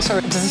DA's case,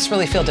 or does this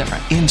really feel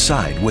different?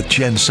 Inside with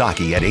Jen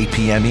Psaki at 8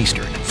 p.m.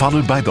 Eastern,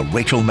 followed by The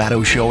Rachel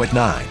Maddow Show at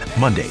 9,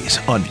 Mondays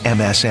on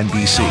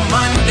MSNBC.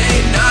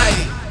 Monday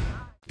night.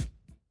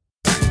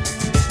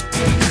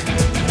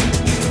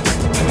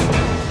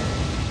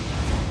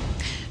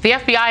 The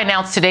FBI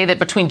announced today that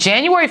between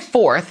January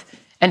 4th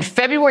and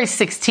February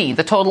 16th,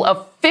 a total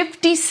of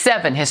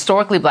 57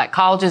 historically black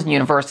colleges and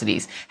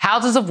universities,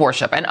 houses of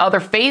worship, and other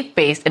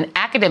faith-based and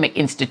academic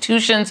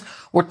institutions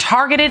were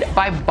targeted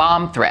by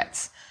bomb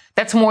threats.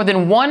 That's more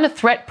than one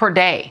threat per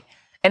day.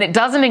 And it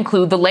doesn't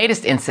include the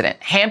latest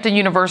incident, Hampton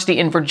University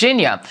in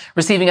Virginia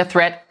receiving a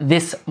threat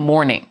this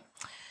morning.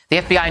 The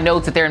FBI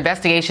notes that their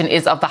investigation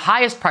is of the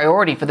highest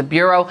priority for the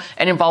Bureau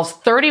and involves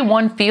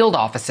 31 field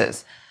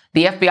offices.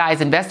 The FBI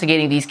is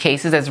investigating these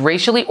cases as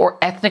racially or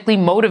ethnically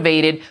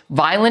motivated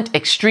violent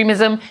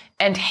extremism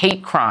and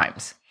hate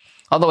crimes.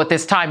 Although at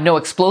this time, no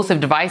explosive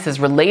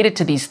devices related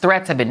to these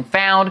threats have been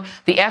found,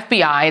 the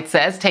FBI, it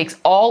says, takes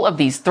all of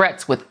these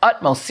threats with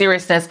utmost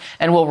seriousness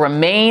and will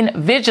remain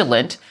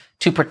vigilant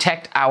to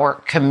protect our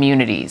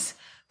communities.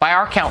 By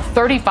our count,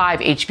 35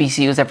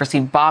 HBCUs have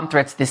received bomb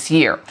threats this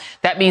year.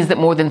 That means that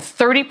more than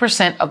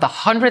 30% of the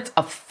hundreds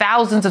of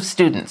thousands of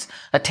students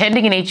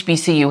attending an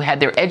HBCU had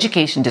their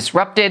education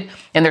disrupted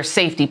and their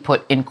safety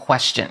put in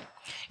question.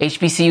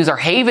 HBCUs are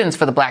havens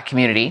for the black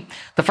community.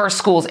 The first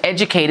schools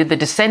educated the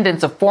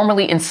descendants of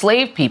formerly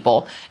enslaved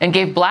people and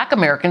gave black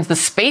Americans the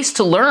space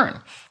to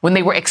learn when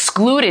they were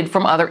excluded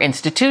from other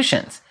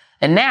institutions.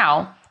 And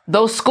now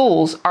those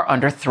schools are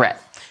under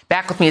threat.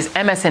 Back with me is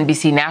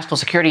MSNBC national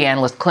security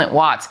analyst Clint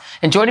Watts.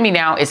 And joining me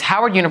now is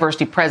Howard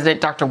University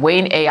president, Dr.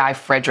 Wayne A.I.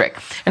 Frederick.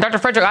 And Dr.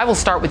 Frederick, I will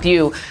start with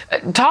you.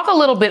 Talk a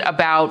little bit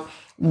about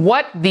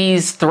what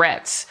these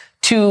threats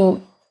to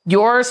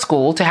your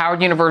school, to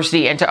Howard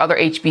University, and to other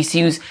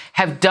HBCUs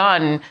have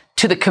done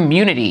to the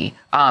community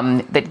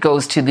that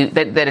goes to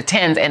that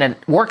attends and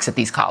works at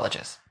these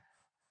colleges.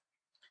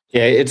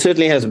 Yeah, it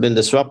certainly has been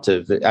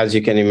disruptive. As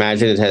you can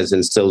imagine, it has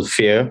instilled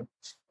fear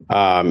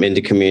in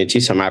the community,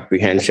 some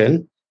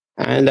apprehension.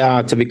 And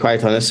to be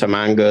quite honest, some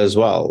anger as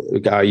well.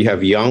 You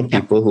have young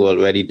people who are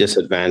already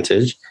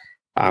disadvantaged.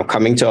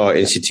 coming to our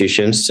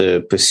institutions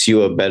to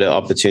pursue a better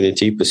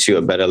opportunity, pursue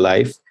a better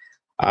life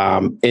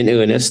in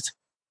earnest,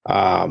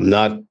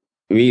 not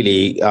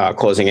really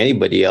causing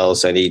anybody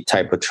else any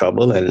type of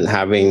trouble, and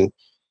having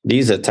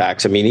these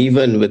attacks. I mean,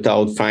 even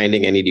without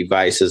finding any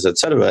devices, et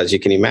cetera, as you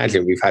can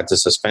imagine, we've had to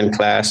suspend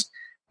class.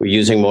 We're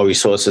using more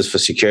resources for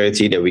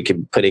security that we could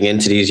be putting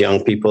into these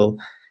young people.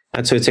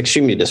 And so it's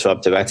extremely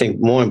disruptive. I think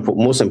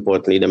most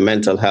importantly, the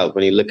mental health,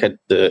 when you look at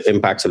the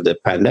impacts of the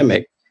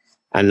pandemic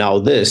and now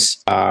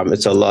this,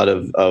 it's a lot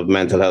of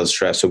mental health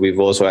stress. So we've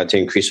also had to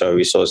increase our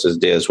resources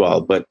there as well.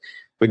 But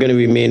we're going to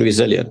remain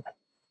resilient.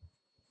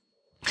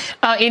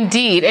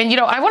 Indeed. And,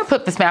 I want to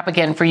put this map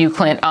again for you,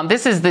 Clint.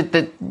 This is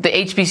the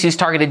HBCUs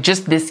targeted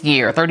just this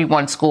year,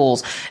 31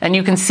 schools. And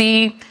you can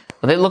see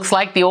it looks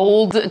like the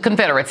old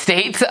Confederate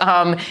states.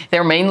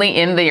 They're mainly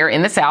in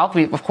the South.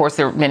 Of course,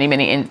 there are many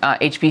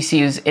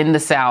HBCUs in the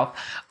South.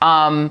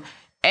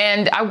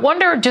 And I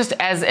wonder, just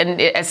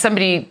as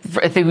somebody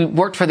who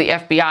worked for the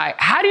FBI,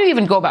 how do you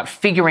even go about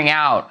figuring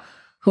out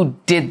who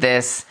did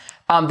this?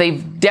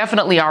 They've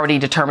definitely already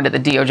determined at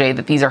the DOJ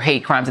that these are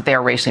hate crimes, that they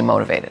are racially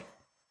motivated.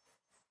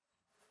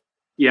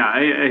 Yeah,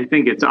 I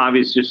think it's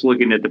obvious just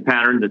looking at the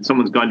pattern that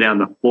someone's gone down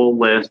the full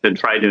list and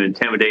tried to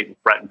intimidate and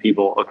threaten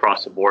people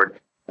across the board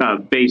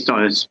based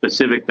on a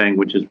specific thing,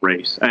 which is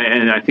race.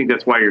 And I think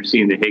that's why you're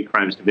seeing the Hate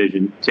Crimes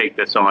Division take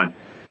this on.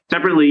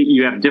 Separately,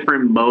 you have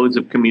different modes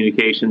of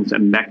communications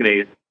and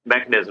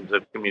mechanisms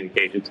of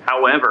communications.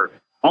 However,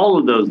 all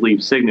of those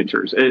leave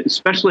signatures,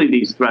 especially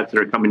these threats that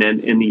are coming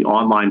in the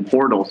online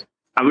portals.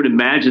 I would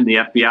imagine the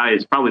FBI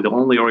is probably the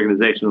only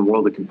organization in the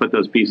world that can put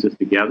those pieces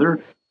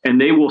together. And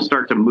they will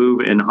start to move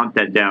and hunt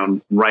that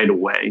down right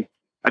away.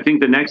 I think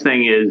the next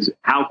thing is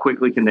how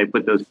quickly can they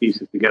put those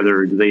pieces together,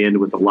 or do they end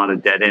with a lot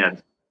of dead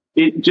ends?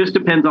 It just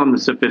depends on the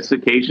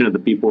sophistication of the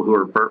people who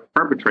are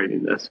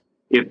perpetrating this.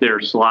 If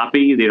they're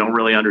sloppy, they don't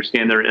really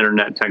understand their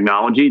internet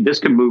technology, this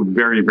can move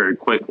very, very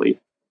quickly.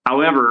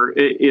 However,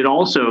 it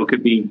also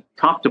could be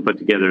tough to put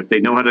together. If they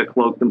know how to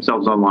cloak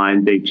themselves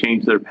online, they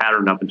change their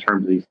pattern up in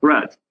terms of these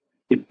threats.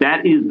 If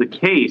that is the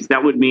case,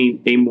 that would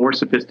mean a more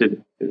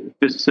sophisticated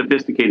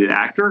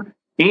actor,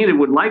 and it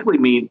would likely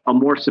mean a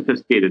more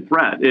sophisticated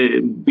threat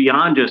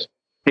beyond just,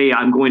 hey,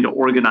 I'm going to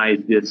organize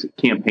this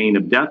campaign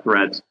of death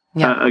threats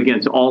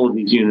against all of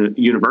these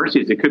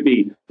universities. It could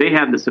be they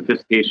have the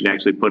sophistication to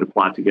actually put a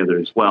plot together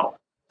as well.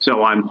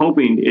 So I'm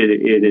hoping it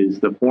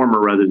is the former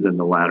rather than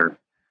the latter.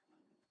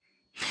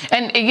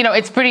 And,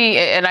 it's pretty,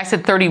 and I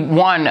said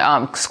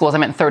 31 schools, I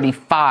meant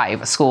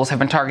 35 schools have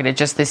been targeted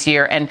just this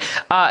year. And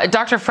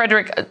Dr.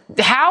 Frederick,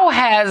 how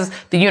has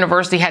the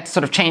university had to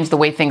sort of change the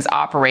way things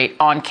operate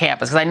on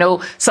campus? Because I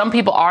know some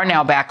people are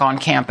now back on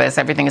campus.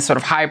 Everything is sort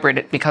of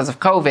hybrid because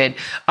of COVID.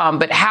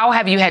 But how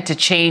have you had to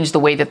change the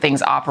way that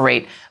things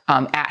operate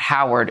at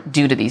Howard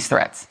due to these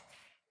threats?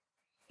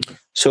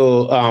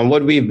 So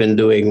what we've been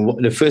doing,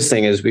 the first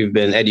thing is we've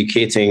been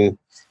educating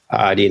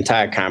the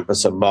entire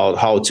campus about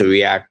how to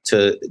react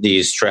to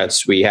these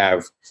threats. We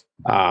have,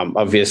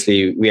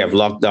 obviously, we have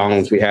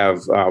lockdowns. We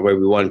have where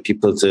we want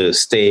people to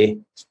stay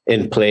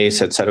in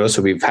place, et cetera.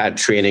 So we've had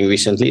training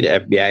recently. The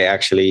FBI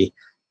actually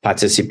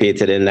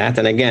participated in that.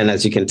 And again,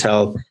 as you can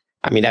tell,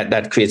 I mean,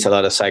 that creates a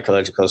lot of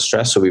psychological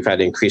stress. So we've had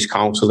increased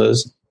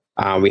counselors.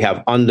 We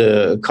have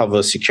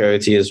undercover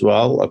security as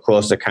well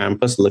across the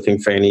campus looking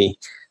for any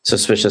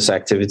suspicious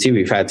activity.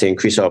 We've had to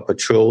increase our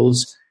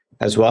patrols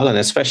as well, and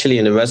especially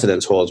in the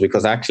residence halls,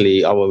 because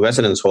actually our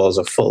residence halls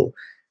are full.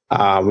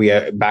 We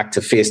are back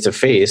to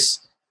face-to-face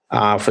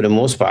for the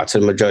most part. So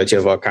the majority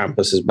of our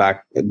campus is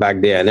back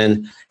there. And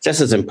then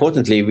just as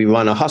importantly, we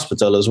run a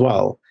hospital as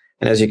well.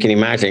 And as you can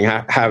imagine,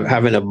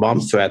 having a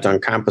bomb threat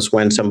on campus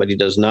when somebody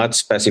does not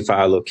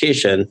specify a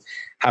location,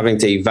 having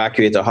to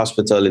evacuate a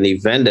hospital in the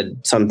event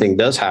that something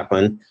does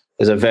happen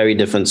is a very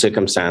different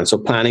circumstance. So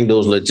planning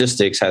those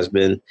logistics has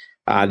been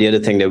the other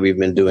thing that we've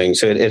been doing.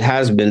 So it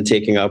has been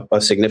taking up a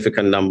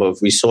significant number of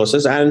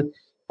resources and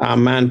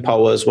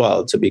manpower as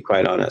well, to be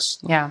quite honest.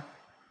 Yeah,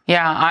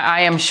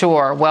 I am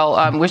sure. Well,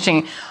 I'm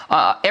wishing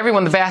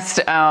everyone the best.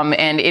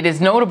 And it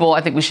is notable,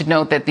 I think we should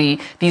note that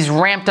these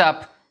ramped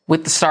up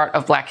with the start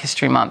of Black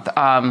History Month,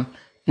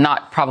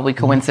 not probably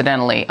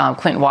coincidentally.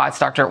 Clint Watts,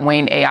 Dr.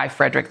 Wayne A.I.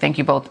 Frederick, thank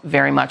you both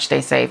very much. Stay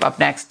safe. Up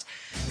next,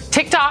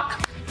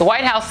 TikTok. The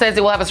White House says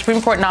it will have a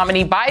Supreme Court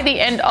nominee by the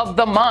end of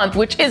the month,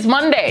 which is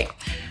Monday.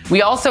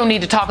 We also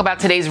need to talk about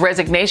today's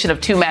resignation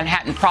of 2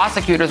 Manhattan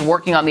prosecutors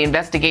working on the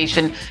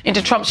investigation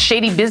into Trump's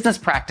shady business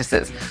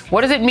practices.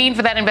 What does it mean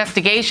for that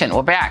investigation?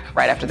 We're back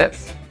right after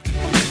this.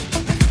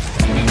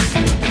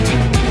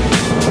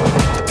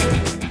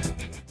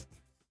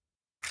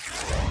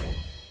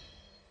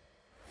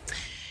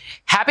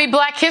 Happy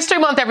Black History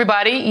Month,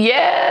 everybody.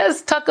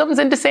 Yes, Tuckums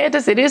and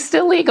DeSantis, it is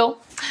still legal.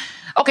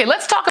 Okay,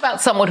 let's talk about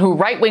someone who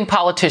right-wing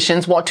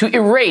politicians want to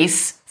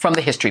erase from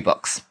the history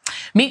books.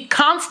 Meet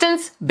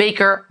Constance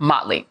Baker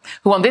Motley,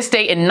 who on this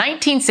day in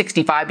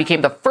 1965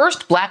 became the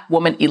first black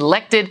woman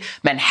elected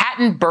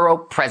Manhattan Borough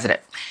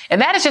president. And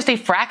that is just a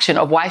fraction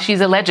of why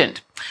she's a legend.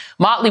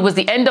 Motley was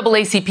the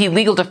NAACP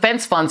Legal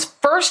Defense Fund's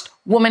first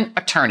woman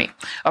attorney,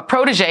 a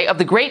protege of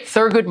the great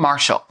Thurgood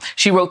Marshall.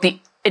 She wrote the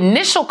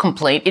initial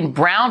complaint in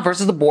Brown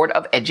versus the Board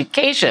of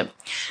Education.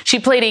 She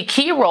played a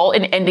key role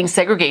in ending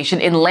segregation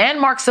in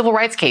landmark civil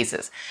rights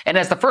cases. And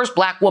as the first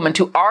black woman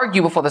to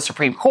argue before the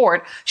Supreme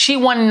Court, she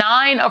won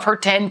 9 of her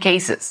 10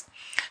 cases.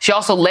 She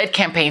also led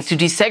campaigns to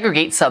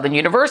desegregate Southern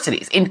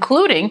universities,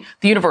 including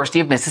the University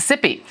of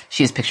Mississippi.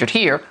 She is pictured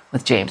here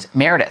with James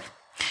Meredith.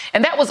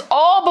 And that was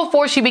all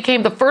before she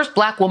became the first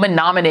black woman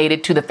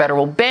nominated to the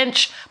federal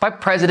bench by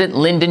President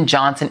Lyndon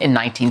Johnson in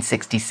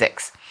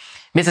 1966.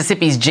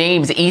 Mississippi's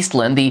James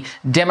Eastland, the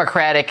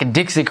Democratic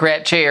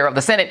Dixiecrat chair of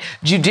the Senate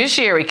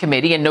Judiciary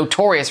Committee and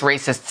notorious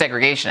racist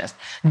segregationist,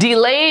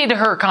 delayed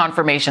her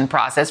confirmation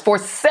process for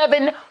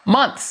 7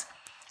 months.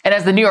 And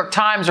as the New York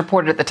Times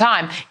reported at the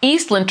time,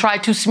 Eastland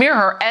tried to smear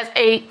her as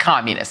a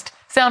communist.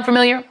 Sound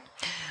familiar?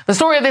 The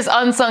story of this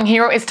unsung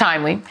hero is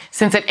timely,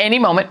 since at any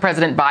moment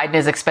President Biden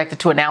is expected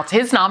to announce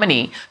his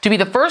nominee to be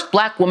the first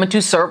black woman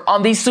to serve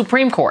on the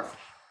Supreme Court.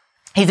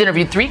 He's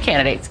interviewed 3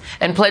 candidates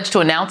and pledged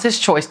to announce his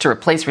choice to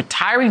replace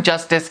retiring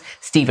Justice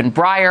Stephen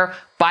Breyer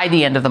by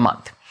the end of the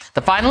month.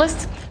 The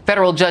finalists,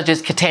 federal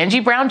judges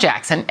Ketanji Brown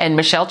Jackson and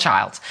Michelle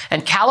Childs,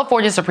 and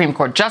California Supreme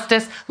Court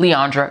Justice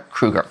Leandra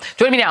Kruger.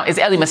 Joining me now is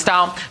Elie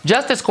Mystal,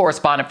 justice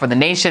correspondent for The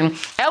Nation.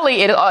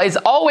 Elie, it is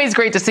always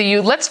great to see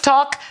you. Let's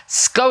talk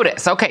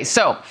SCOTUS. Okay,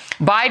 so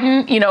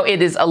Biden,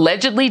 it is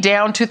allegedly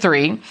down to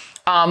 3.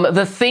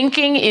 The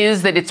thinking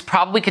is that it's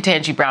probably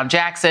Ketanji Brown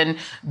Jackson.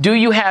 Do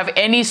you have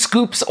any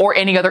scoops or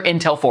any other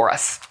intel for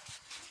us?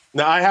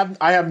 No, I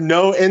have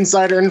no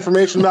insider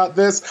information about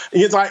this.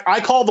 I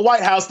call the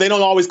White House; they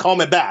don't always call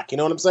me back. You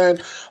know what I'm saying?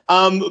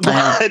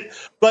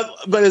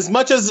 But as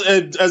much as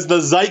the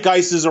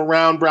zeitgeist is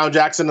around Brown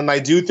Jackson, and I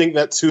do think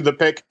that's who the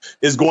pick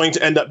is going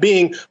to end up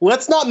being,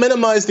 let's not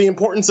minimize the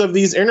importance of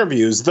these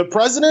interviews. The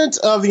president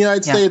of the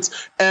United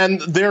States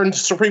and their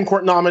Supreme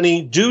Court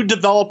nominee do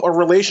develop a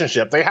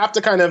relationship. They have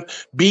to kind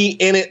of be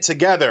in it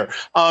together.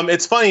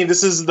 It's funny.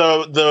 This is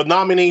the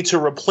nominee to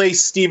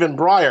replace Stephen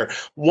Breyer.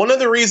 One of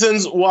the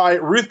reasons why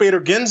Ruth Bader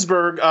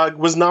Ginsburg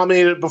was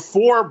nominated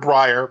before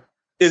Breyer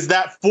is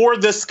that for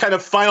this kind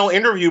of final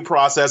interview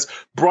process,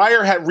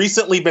 Breyer had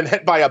recently been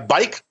hit by a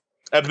bike,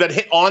 been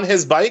hit on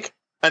his bike,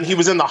 and he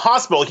was in the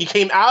hospital. He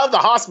came out of the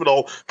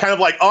hospital kind of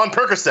like on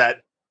Percocet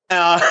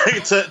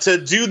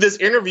to do this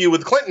interview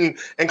with Clinton,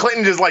 and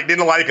Clinton just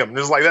didn't like him.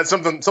 Just like, that's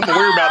something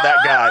weird about that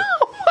guy.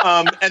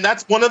 And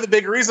that's one of the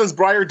big reasons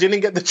Breyer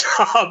didn't get the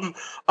job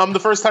the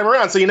first time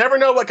around. So you never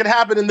know what could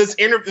happen in this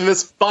in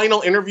this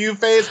final interview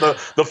phase, the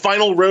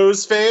final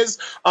rose phase.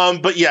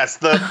 But yes,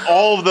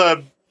 all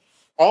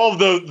of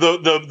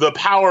the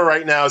power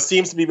right now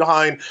seems to be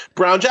behind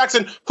Brown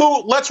Jackson,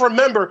 who, let's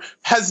remember,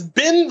 has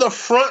been the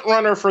front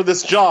runner for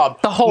this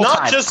job the whole time.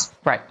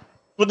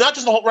 But not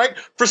just the whole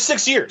for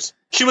 6 years.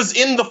 She was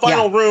in the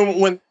final room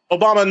when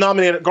Obama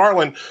nominated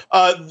Garland.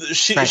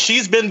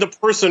 She's been the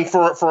person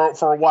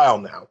for a while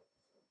now.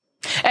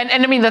 And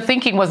I mean, the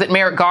thinking was that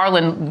Merrick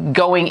Garland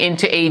going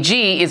into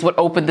AG is what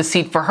opened the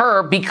seat for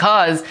her,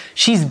 because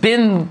she's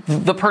been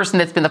the person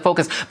that's been the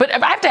focus. But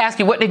I have to ask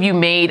you, what have you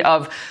made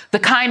of the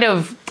kind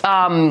of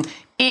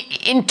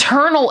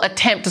internal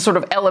attempt to sort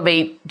of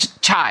elevate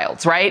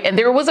Childs, right? And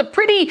there was a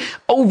pretty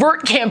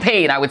overt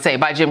campaign, I would say,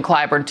 by Jim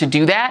Clyburn to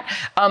do that.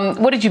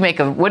 What did you make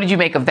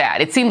of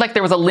that? It seemed like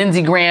there was a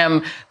Lindsey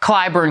Graham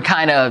Clyburn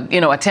kind of,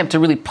 attempt to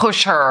really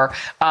push her.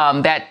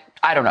 That,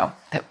 I don't know.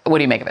 What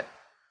do you make of it?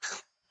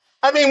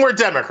 I mean, we're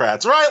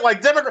Democrats, right?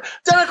 Like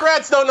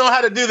Democrats don't know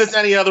how to do this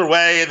any other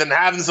way than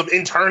having some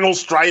internal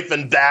strife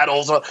and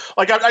battles.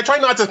 I try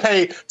not to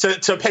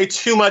pay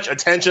too much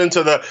attention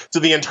to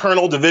the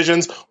internal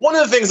divisions. One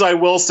of the things I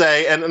will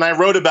say, and I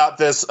wrote about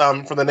this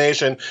for The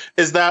Nation,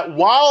 is that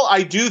while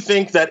I do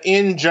think that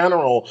in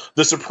general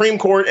the Supreme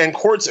Court and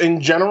courts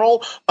in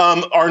general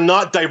are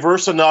not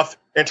diverse enough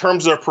in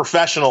terms of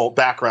professional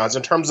backgrounds,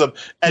 in terms of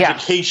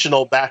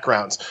educational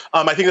backgrounds,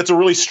 I think that's a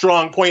really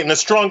strong point, and a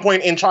strong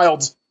point in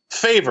Child's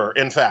favor,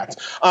 in fact.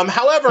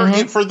 However,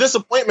 for this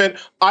appointment,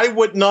 I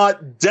would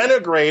not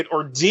denigrate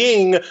or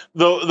ding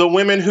the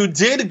women who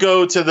did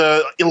go to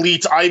the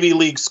elite Ivy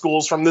League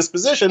schools from this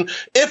position,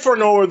 if for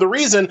no other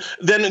reason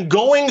than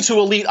going to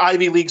elite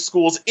Ivy League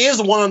schools is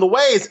one of the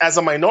ways, as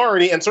a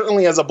minority and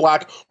certainly as a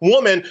Black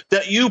woman,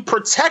 that you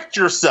protect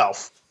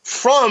yourself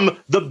from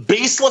the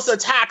baseless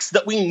attacks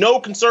that we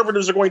know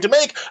conservatives are going to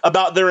make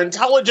about their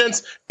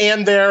intelligence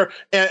and their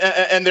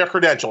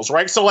credentials,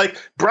 right? So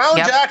Brown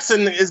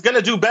Jackson is going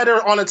to do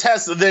better on a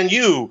test than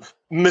you,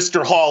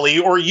 Mr. Hawley,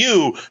 or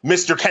you,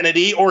 Mr.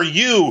 Kennedy, or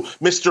you,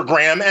 Mr.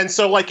 Graham. And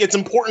so it's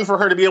important for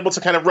her to be able to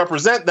kind of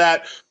represent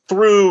that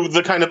through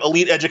the kind of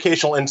elite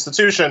educational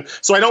institution.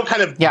 So I don't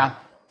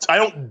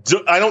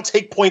I don't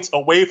take points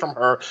away from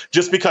her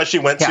just because she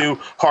went to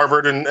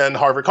Harvard and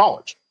Harvard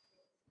College.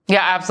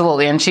 Yeah,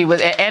 absolutely. And she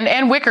was,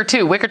 and Wicker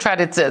too. Wicker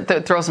tried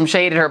to throw some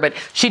shade at her, but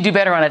she'd do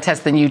better on a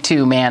test than you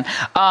too, man.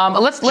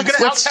 Let's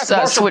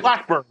switch.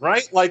 Blackburn,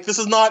 right? Like this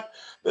is not.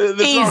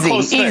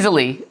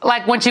 Easily.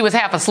 Like when she was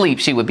half asleep,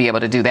 she would be able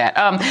to do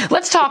that.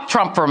 Let's talk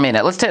Trump for a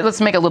minute. Let's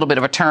make a little bit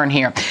of a turn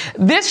here.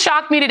 This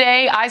shocked me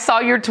today. I saw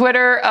your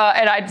Twitter,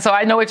 so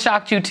I know it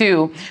shocked you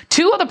too.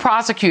 Two of the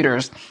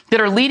prosecutors that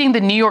are leading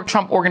the New York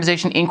Trump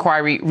Organization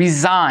inquiry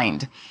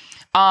resigned.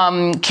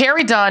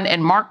 Carrie Dunn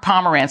and Mark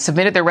Pomerantz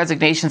submitted their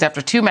resignations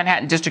after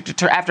Manhattan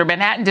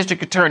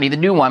District Attorney, the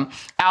new one,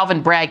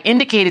 Alvin Bragg,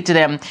 indicated to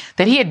them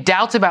that he had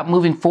doubts about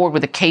moving forward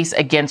with a case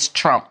against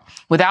Trump.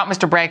 Without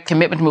Mr. Bragg's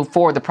commitment to move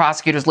forward, the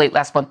prosecutors late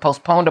last month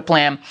postponed a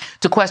plan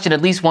to question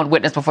at least one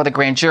witness before the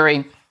grand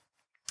jury.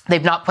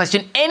 They've not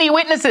questioned any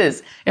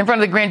witnesses in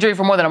front of the grand jury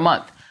for more than a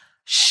month.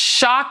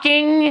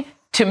 Shocking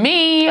to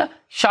me,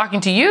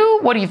 shocking to you.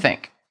 What do you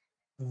think?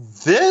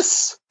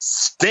 This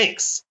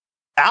stinks.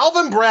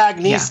 Alvin Bragg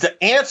needs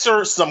to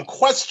answer some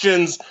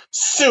questions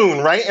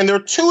soon, right? And there are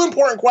two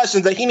important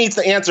questions that he needs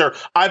to answer,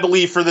 I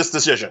believe, for this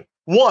decision.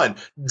 One,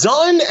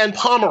 Dunn and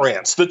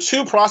Pomerantz, the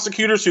two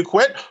prosecutors who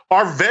quit,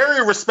 are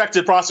very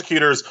respected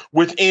prosecutors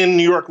within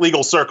New York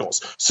legal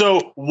circles.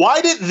 So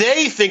why did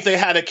they think they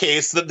had a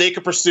case that they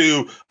could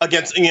pursue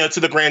against, to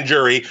the grand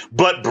jury,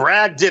 but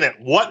Bragg didn't?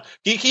 What?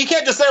 He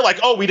can't just say like,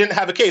 oh, we didn't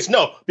have a case.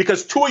 No,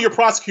 because two of your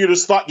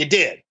prosecutors thought you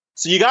did.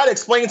 So you got to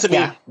explain to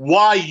me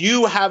why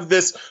you have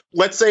this,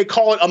 let's say,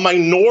 call it a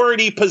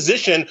minority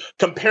position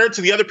compared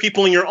to the other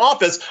people in your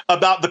office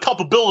about the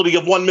culpability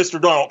of one Mr.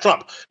 Donald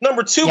Trump.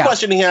 Number two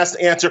question he has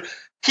to answer.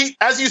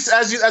 As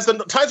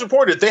the Times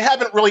reported, they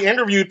haven't really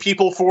interviewed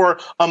people for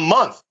a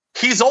month.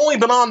 He's only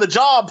been on the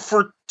job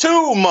for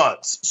 2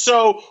 months.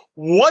 So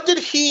what did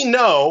he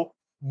know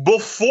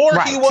before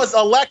he was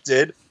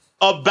elected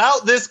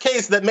about this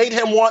case that made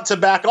him want to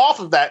back off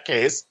of that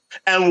case?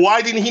 And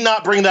why didn't he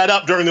not bring that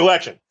up during the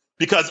election?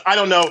 Because, I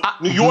don't know,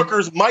 New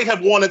Yorkers might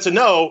have wanted to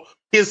know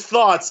his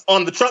thoughts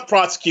on the Trump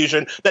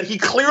prosecution that he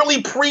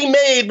clearly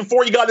pre-made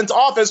before he got into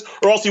office,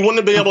 or else he wouldn't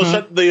have been able to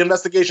shut the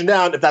investigation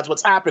down if that's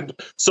what's happened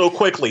so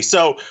quickly.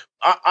 So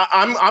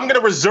I'm going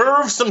to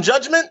reserve some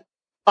judgment,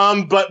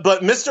 but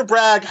Mr.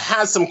 Bragg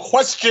has some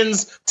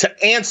questions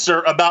to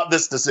answer about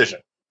this decision.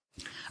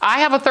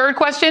 I have a third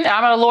question.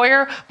 I'm not a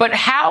lawyer, but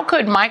how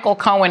could Michael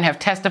Cohen have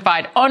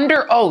testified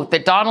under oath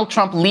that Donald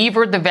Trump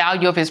levered the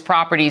value of his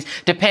properties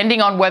depending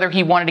on whether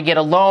he wanted to get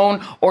a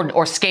loan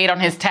or skate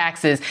on his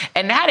taxes?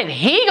 And how did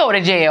he go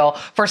to jail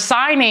for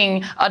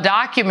signing a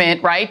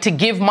document, right, to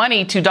give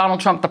money to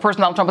Donald Trump, the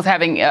person Donald Trump was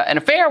having an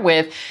affair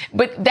with?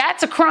 But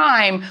that's a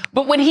crime.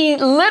 But when he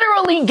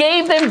literally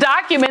gave them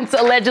documents,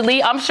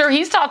 allegedly, I'm sure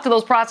he's talked to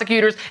those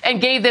prosecutors and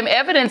gave them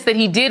evidence that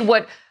he did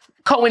what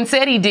Cohen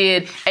said he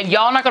did, and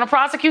y'all not going to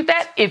prosecute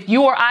that? If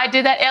you or I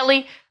did that,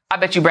 Elie, I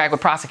bet you Bragg would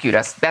prosecute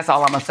us. That's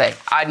all I'm going to say.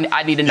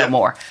 I need to know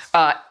more.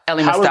 Elie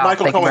Mystal, how is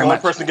Michael Cohen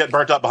one person get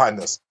burnt up behind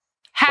this?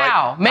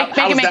 How? Make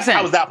it make sense.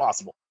 How is that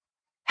possible?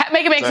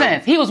 Make it make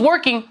sense. He was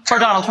working for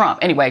Donald Trump.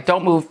 Anyway,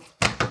 don't move.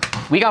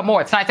 We got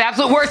more. Tonight's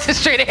Absolute Worst is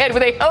straight ahead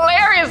with a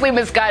hilariously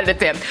misguided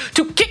attempt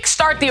to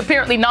kickstart the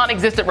apparently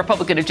non-existent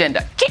Republican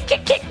agenda.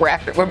 Kick.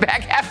 We're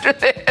back after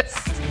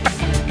this.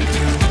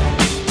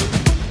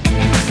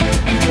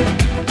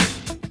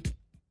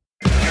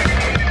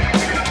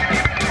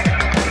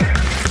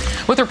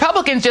 With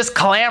Republicans just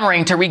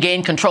clamoring to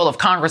regain control of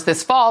Congress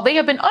this fall, they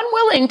have been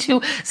unwilling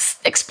to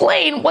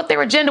explain what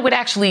their agenda would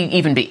actually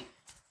even be.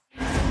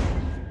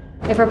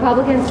 If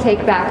Republicans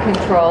take back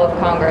control of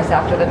Congress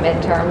after the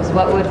midterms,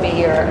 what would be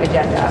your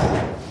agenda?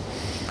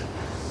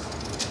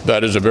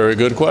 That is a very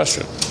good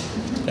question,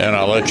 and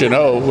I'll let you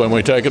know when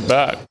we take it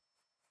back.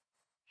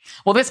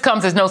 Well, this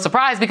comes as no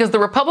surprise because the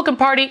Republican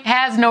Party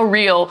has no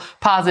real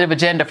positive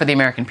agenda for the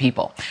American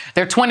people.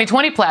 Their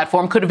 2020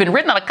 platform could have been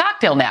written on a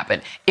cocktail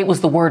napkin. It was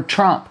the word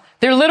Trump.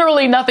 They're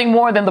literally nothing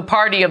more than the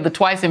party of the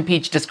twice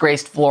impeached,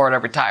 disgraced Florida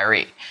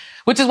retiree,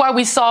 which is why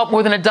we saw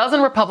more than a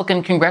dozen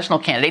Republican congressional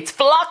candidates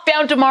flock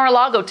down to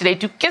Mar-a-Lago today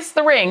to kiss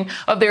the ring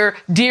of their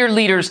dear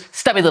leader's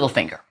stubby little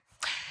finger.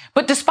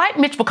 But despite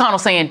Mitch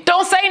McConnell saying,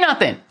 don't say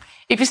nothing,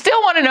 if you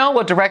still want to know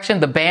what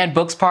direction the banned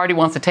books party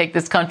wants to take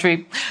this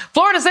country,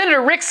 Florida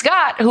Senator Rick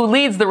Scott, who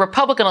leads the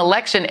Republican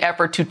election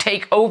effort to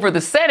take over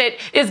the Senate,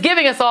 is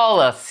giving us all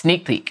a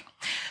sneak peek.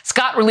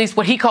 Scott released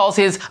what he calls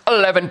his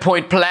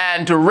 11-point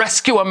plan to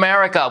rescue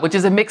America, which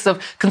is a mix of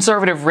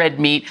conservative red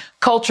meat,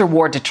 culture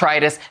war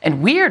detritus,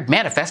 and weird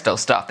manifesto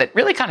stuff that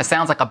really kind of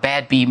sounds like a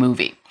bad B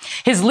movie.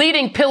 His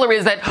leading pillar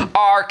is that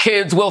our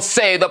kids will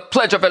say the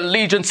Pledge of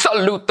Allegiance,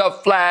 salute the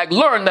flag,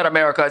 learn that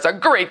America is a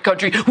great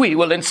country, we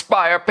will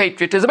inspire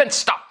patriotism, and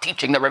stop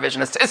teaching the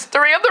revisionist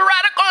history of the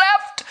radical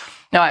left.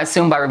 Now, I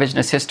assume by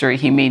revisionist history,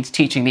 he means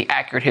teaching the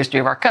accurate history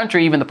of our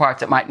country, even the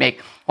parts that might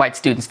make white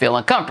students feel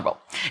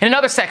uncomfortable. In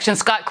another section,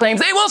 Scott claims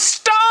they will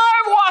starve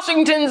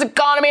Washington's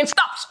economy and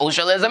stop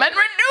socialism and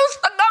reduce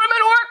the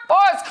government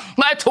workforce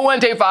by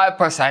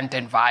 25%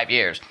 in 5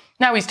 years.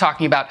 Now he's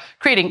talking about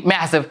creating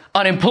massive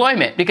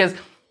unemployment because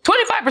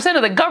 25%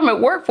 of the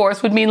government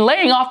workforce would mean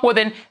laying off more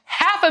than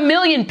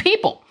 500,000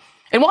 people.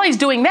 And while he's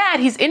doing that,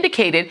 he's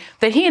indicated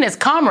that he and his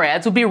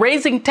comrades will be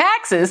raising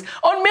taxes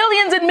on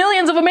millions and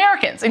millions of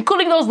Americans,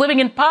 including those living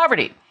in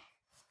poverty.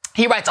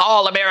 He writes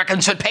all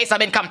Americans should pay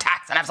some income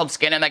tax and have some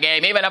skin in the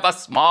game, even if a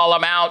small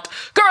amount.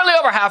 Currently,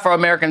 over half of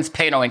Americans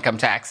pay no income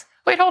tax.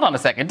 Wait, hold on a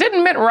second.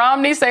 Didn't Mitt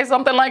Romney say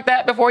something like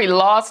that before he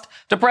lost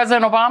to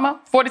President Obama?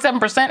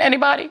 47%,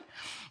 anybody?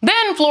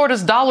 Then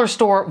Florida's dollar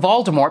store,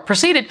 Voldemort,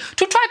 proceeded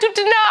to try to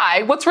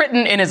deny what's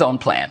written in his own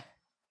plan.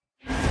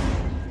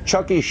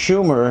 Chucky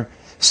Schumer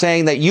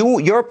saying that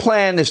your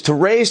plan is to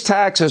raise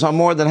taxes on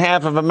more than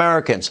half of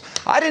Americans.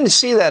 I didn't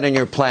see that in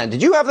your plan.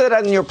 Did you have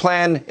that in your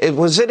plan?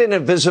 Was it in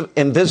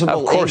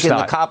invisible ink in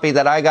the copy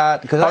that I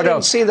got? Because I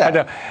didn't see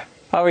that.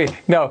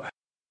 No.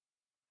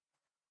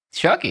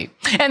 Chucky.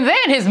 And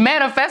then his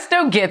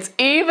manifesto gets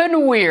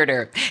even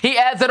weirder. He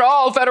adds that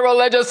all federal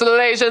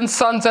legislation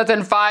sunsets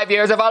in 5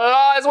 years. If a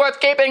law is worth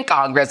keeping,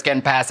 Congress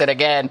can pass it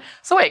again.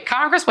 So wait,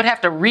 Congress would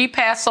have to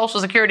repass Social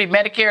Security,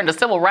 Medicare, and the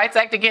Civil Rights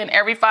Act again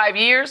every 5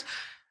 years?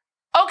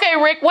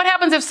 Okay, Rick, what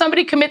happens if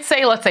somebody commits,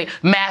 let's say,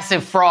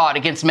 massive fraud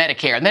against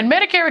Medicare, and then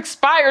Medicare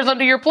expires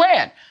under your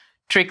plan?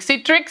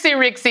 Trixie,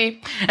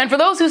 Rixie. And for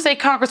those who say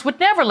Congress would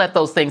never let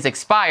those things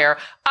expire,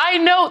 I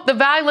note the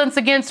Violence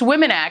Against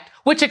Women Act,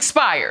 which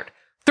expired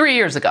 3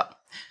 years ago.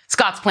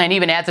 Scott's plan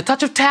even adds a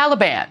touch of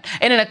Taliban.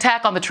 In an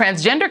attack on the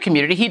transgender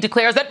community, he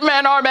declares that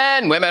men are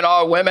men, women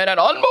are women, and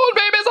unborn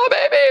babies are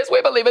babies.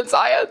 We believe in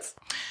science.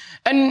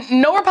 And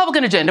no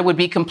Republican agenda would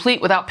be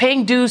complete without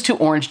paying dues to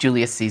Orange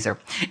Julius Caesar.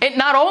 It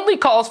not only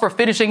calls for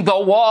finishing the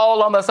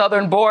wall on the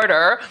southern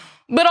border,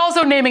 but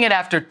also naming it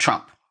after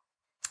Trump.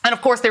 And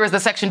of course, there is the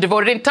section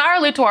devoted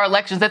entirely to our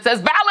elections that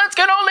says ballots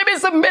can only be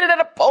submitted at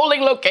a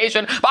polling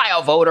location by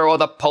a voter or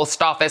the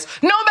post office.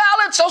 No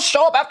ballot shall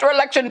show up after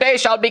election day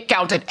shall be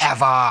counted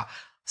ever.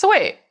 So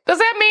wait, does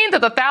that mean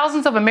that the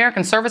thousands of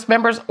American service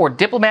members or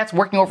diplomats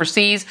working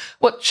overseas,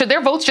 should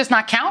their votes just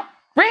not count,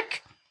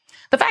 Rick?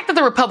 The fact that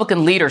the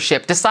Republican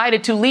leadership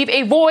decided to leave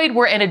a void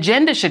where an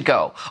agenda should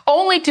go,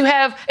 only to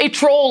have a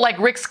troll like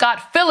Rick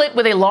Scott fill it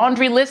with a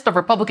laundry list of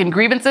Republican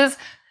grievances,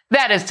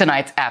 that is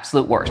tonight's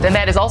absolute worst. And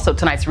that is also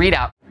tonight's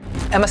ReidOut.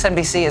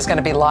 MSNBC is going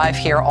to be live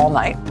here all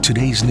night.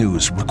 Today's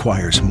news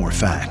requires more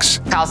facts.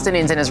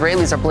 Palestinians and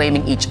Israelis are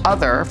blaming each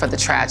other for the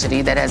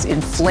tragedy that has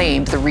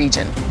inflamed the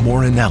region.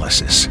 More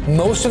analysis.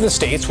 Most of the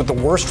states with the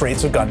worst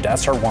rates of gun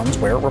deaths are ones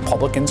where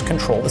Republicans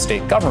control the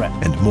state government.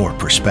 And more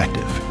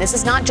perspective. This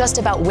is not just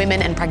about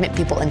women and pregnant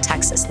people in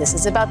Texas. This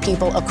is about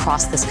people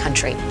across this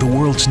country. The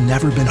world's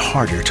never been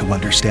harder to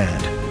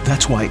understand.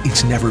 That's why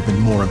it's never been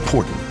more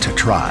important to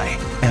try.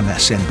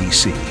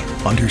 MSNBC.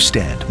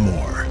 Understand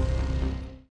more.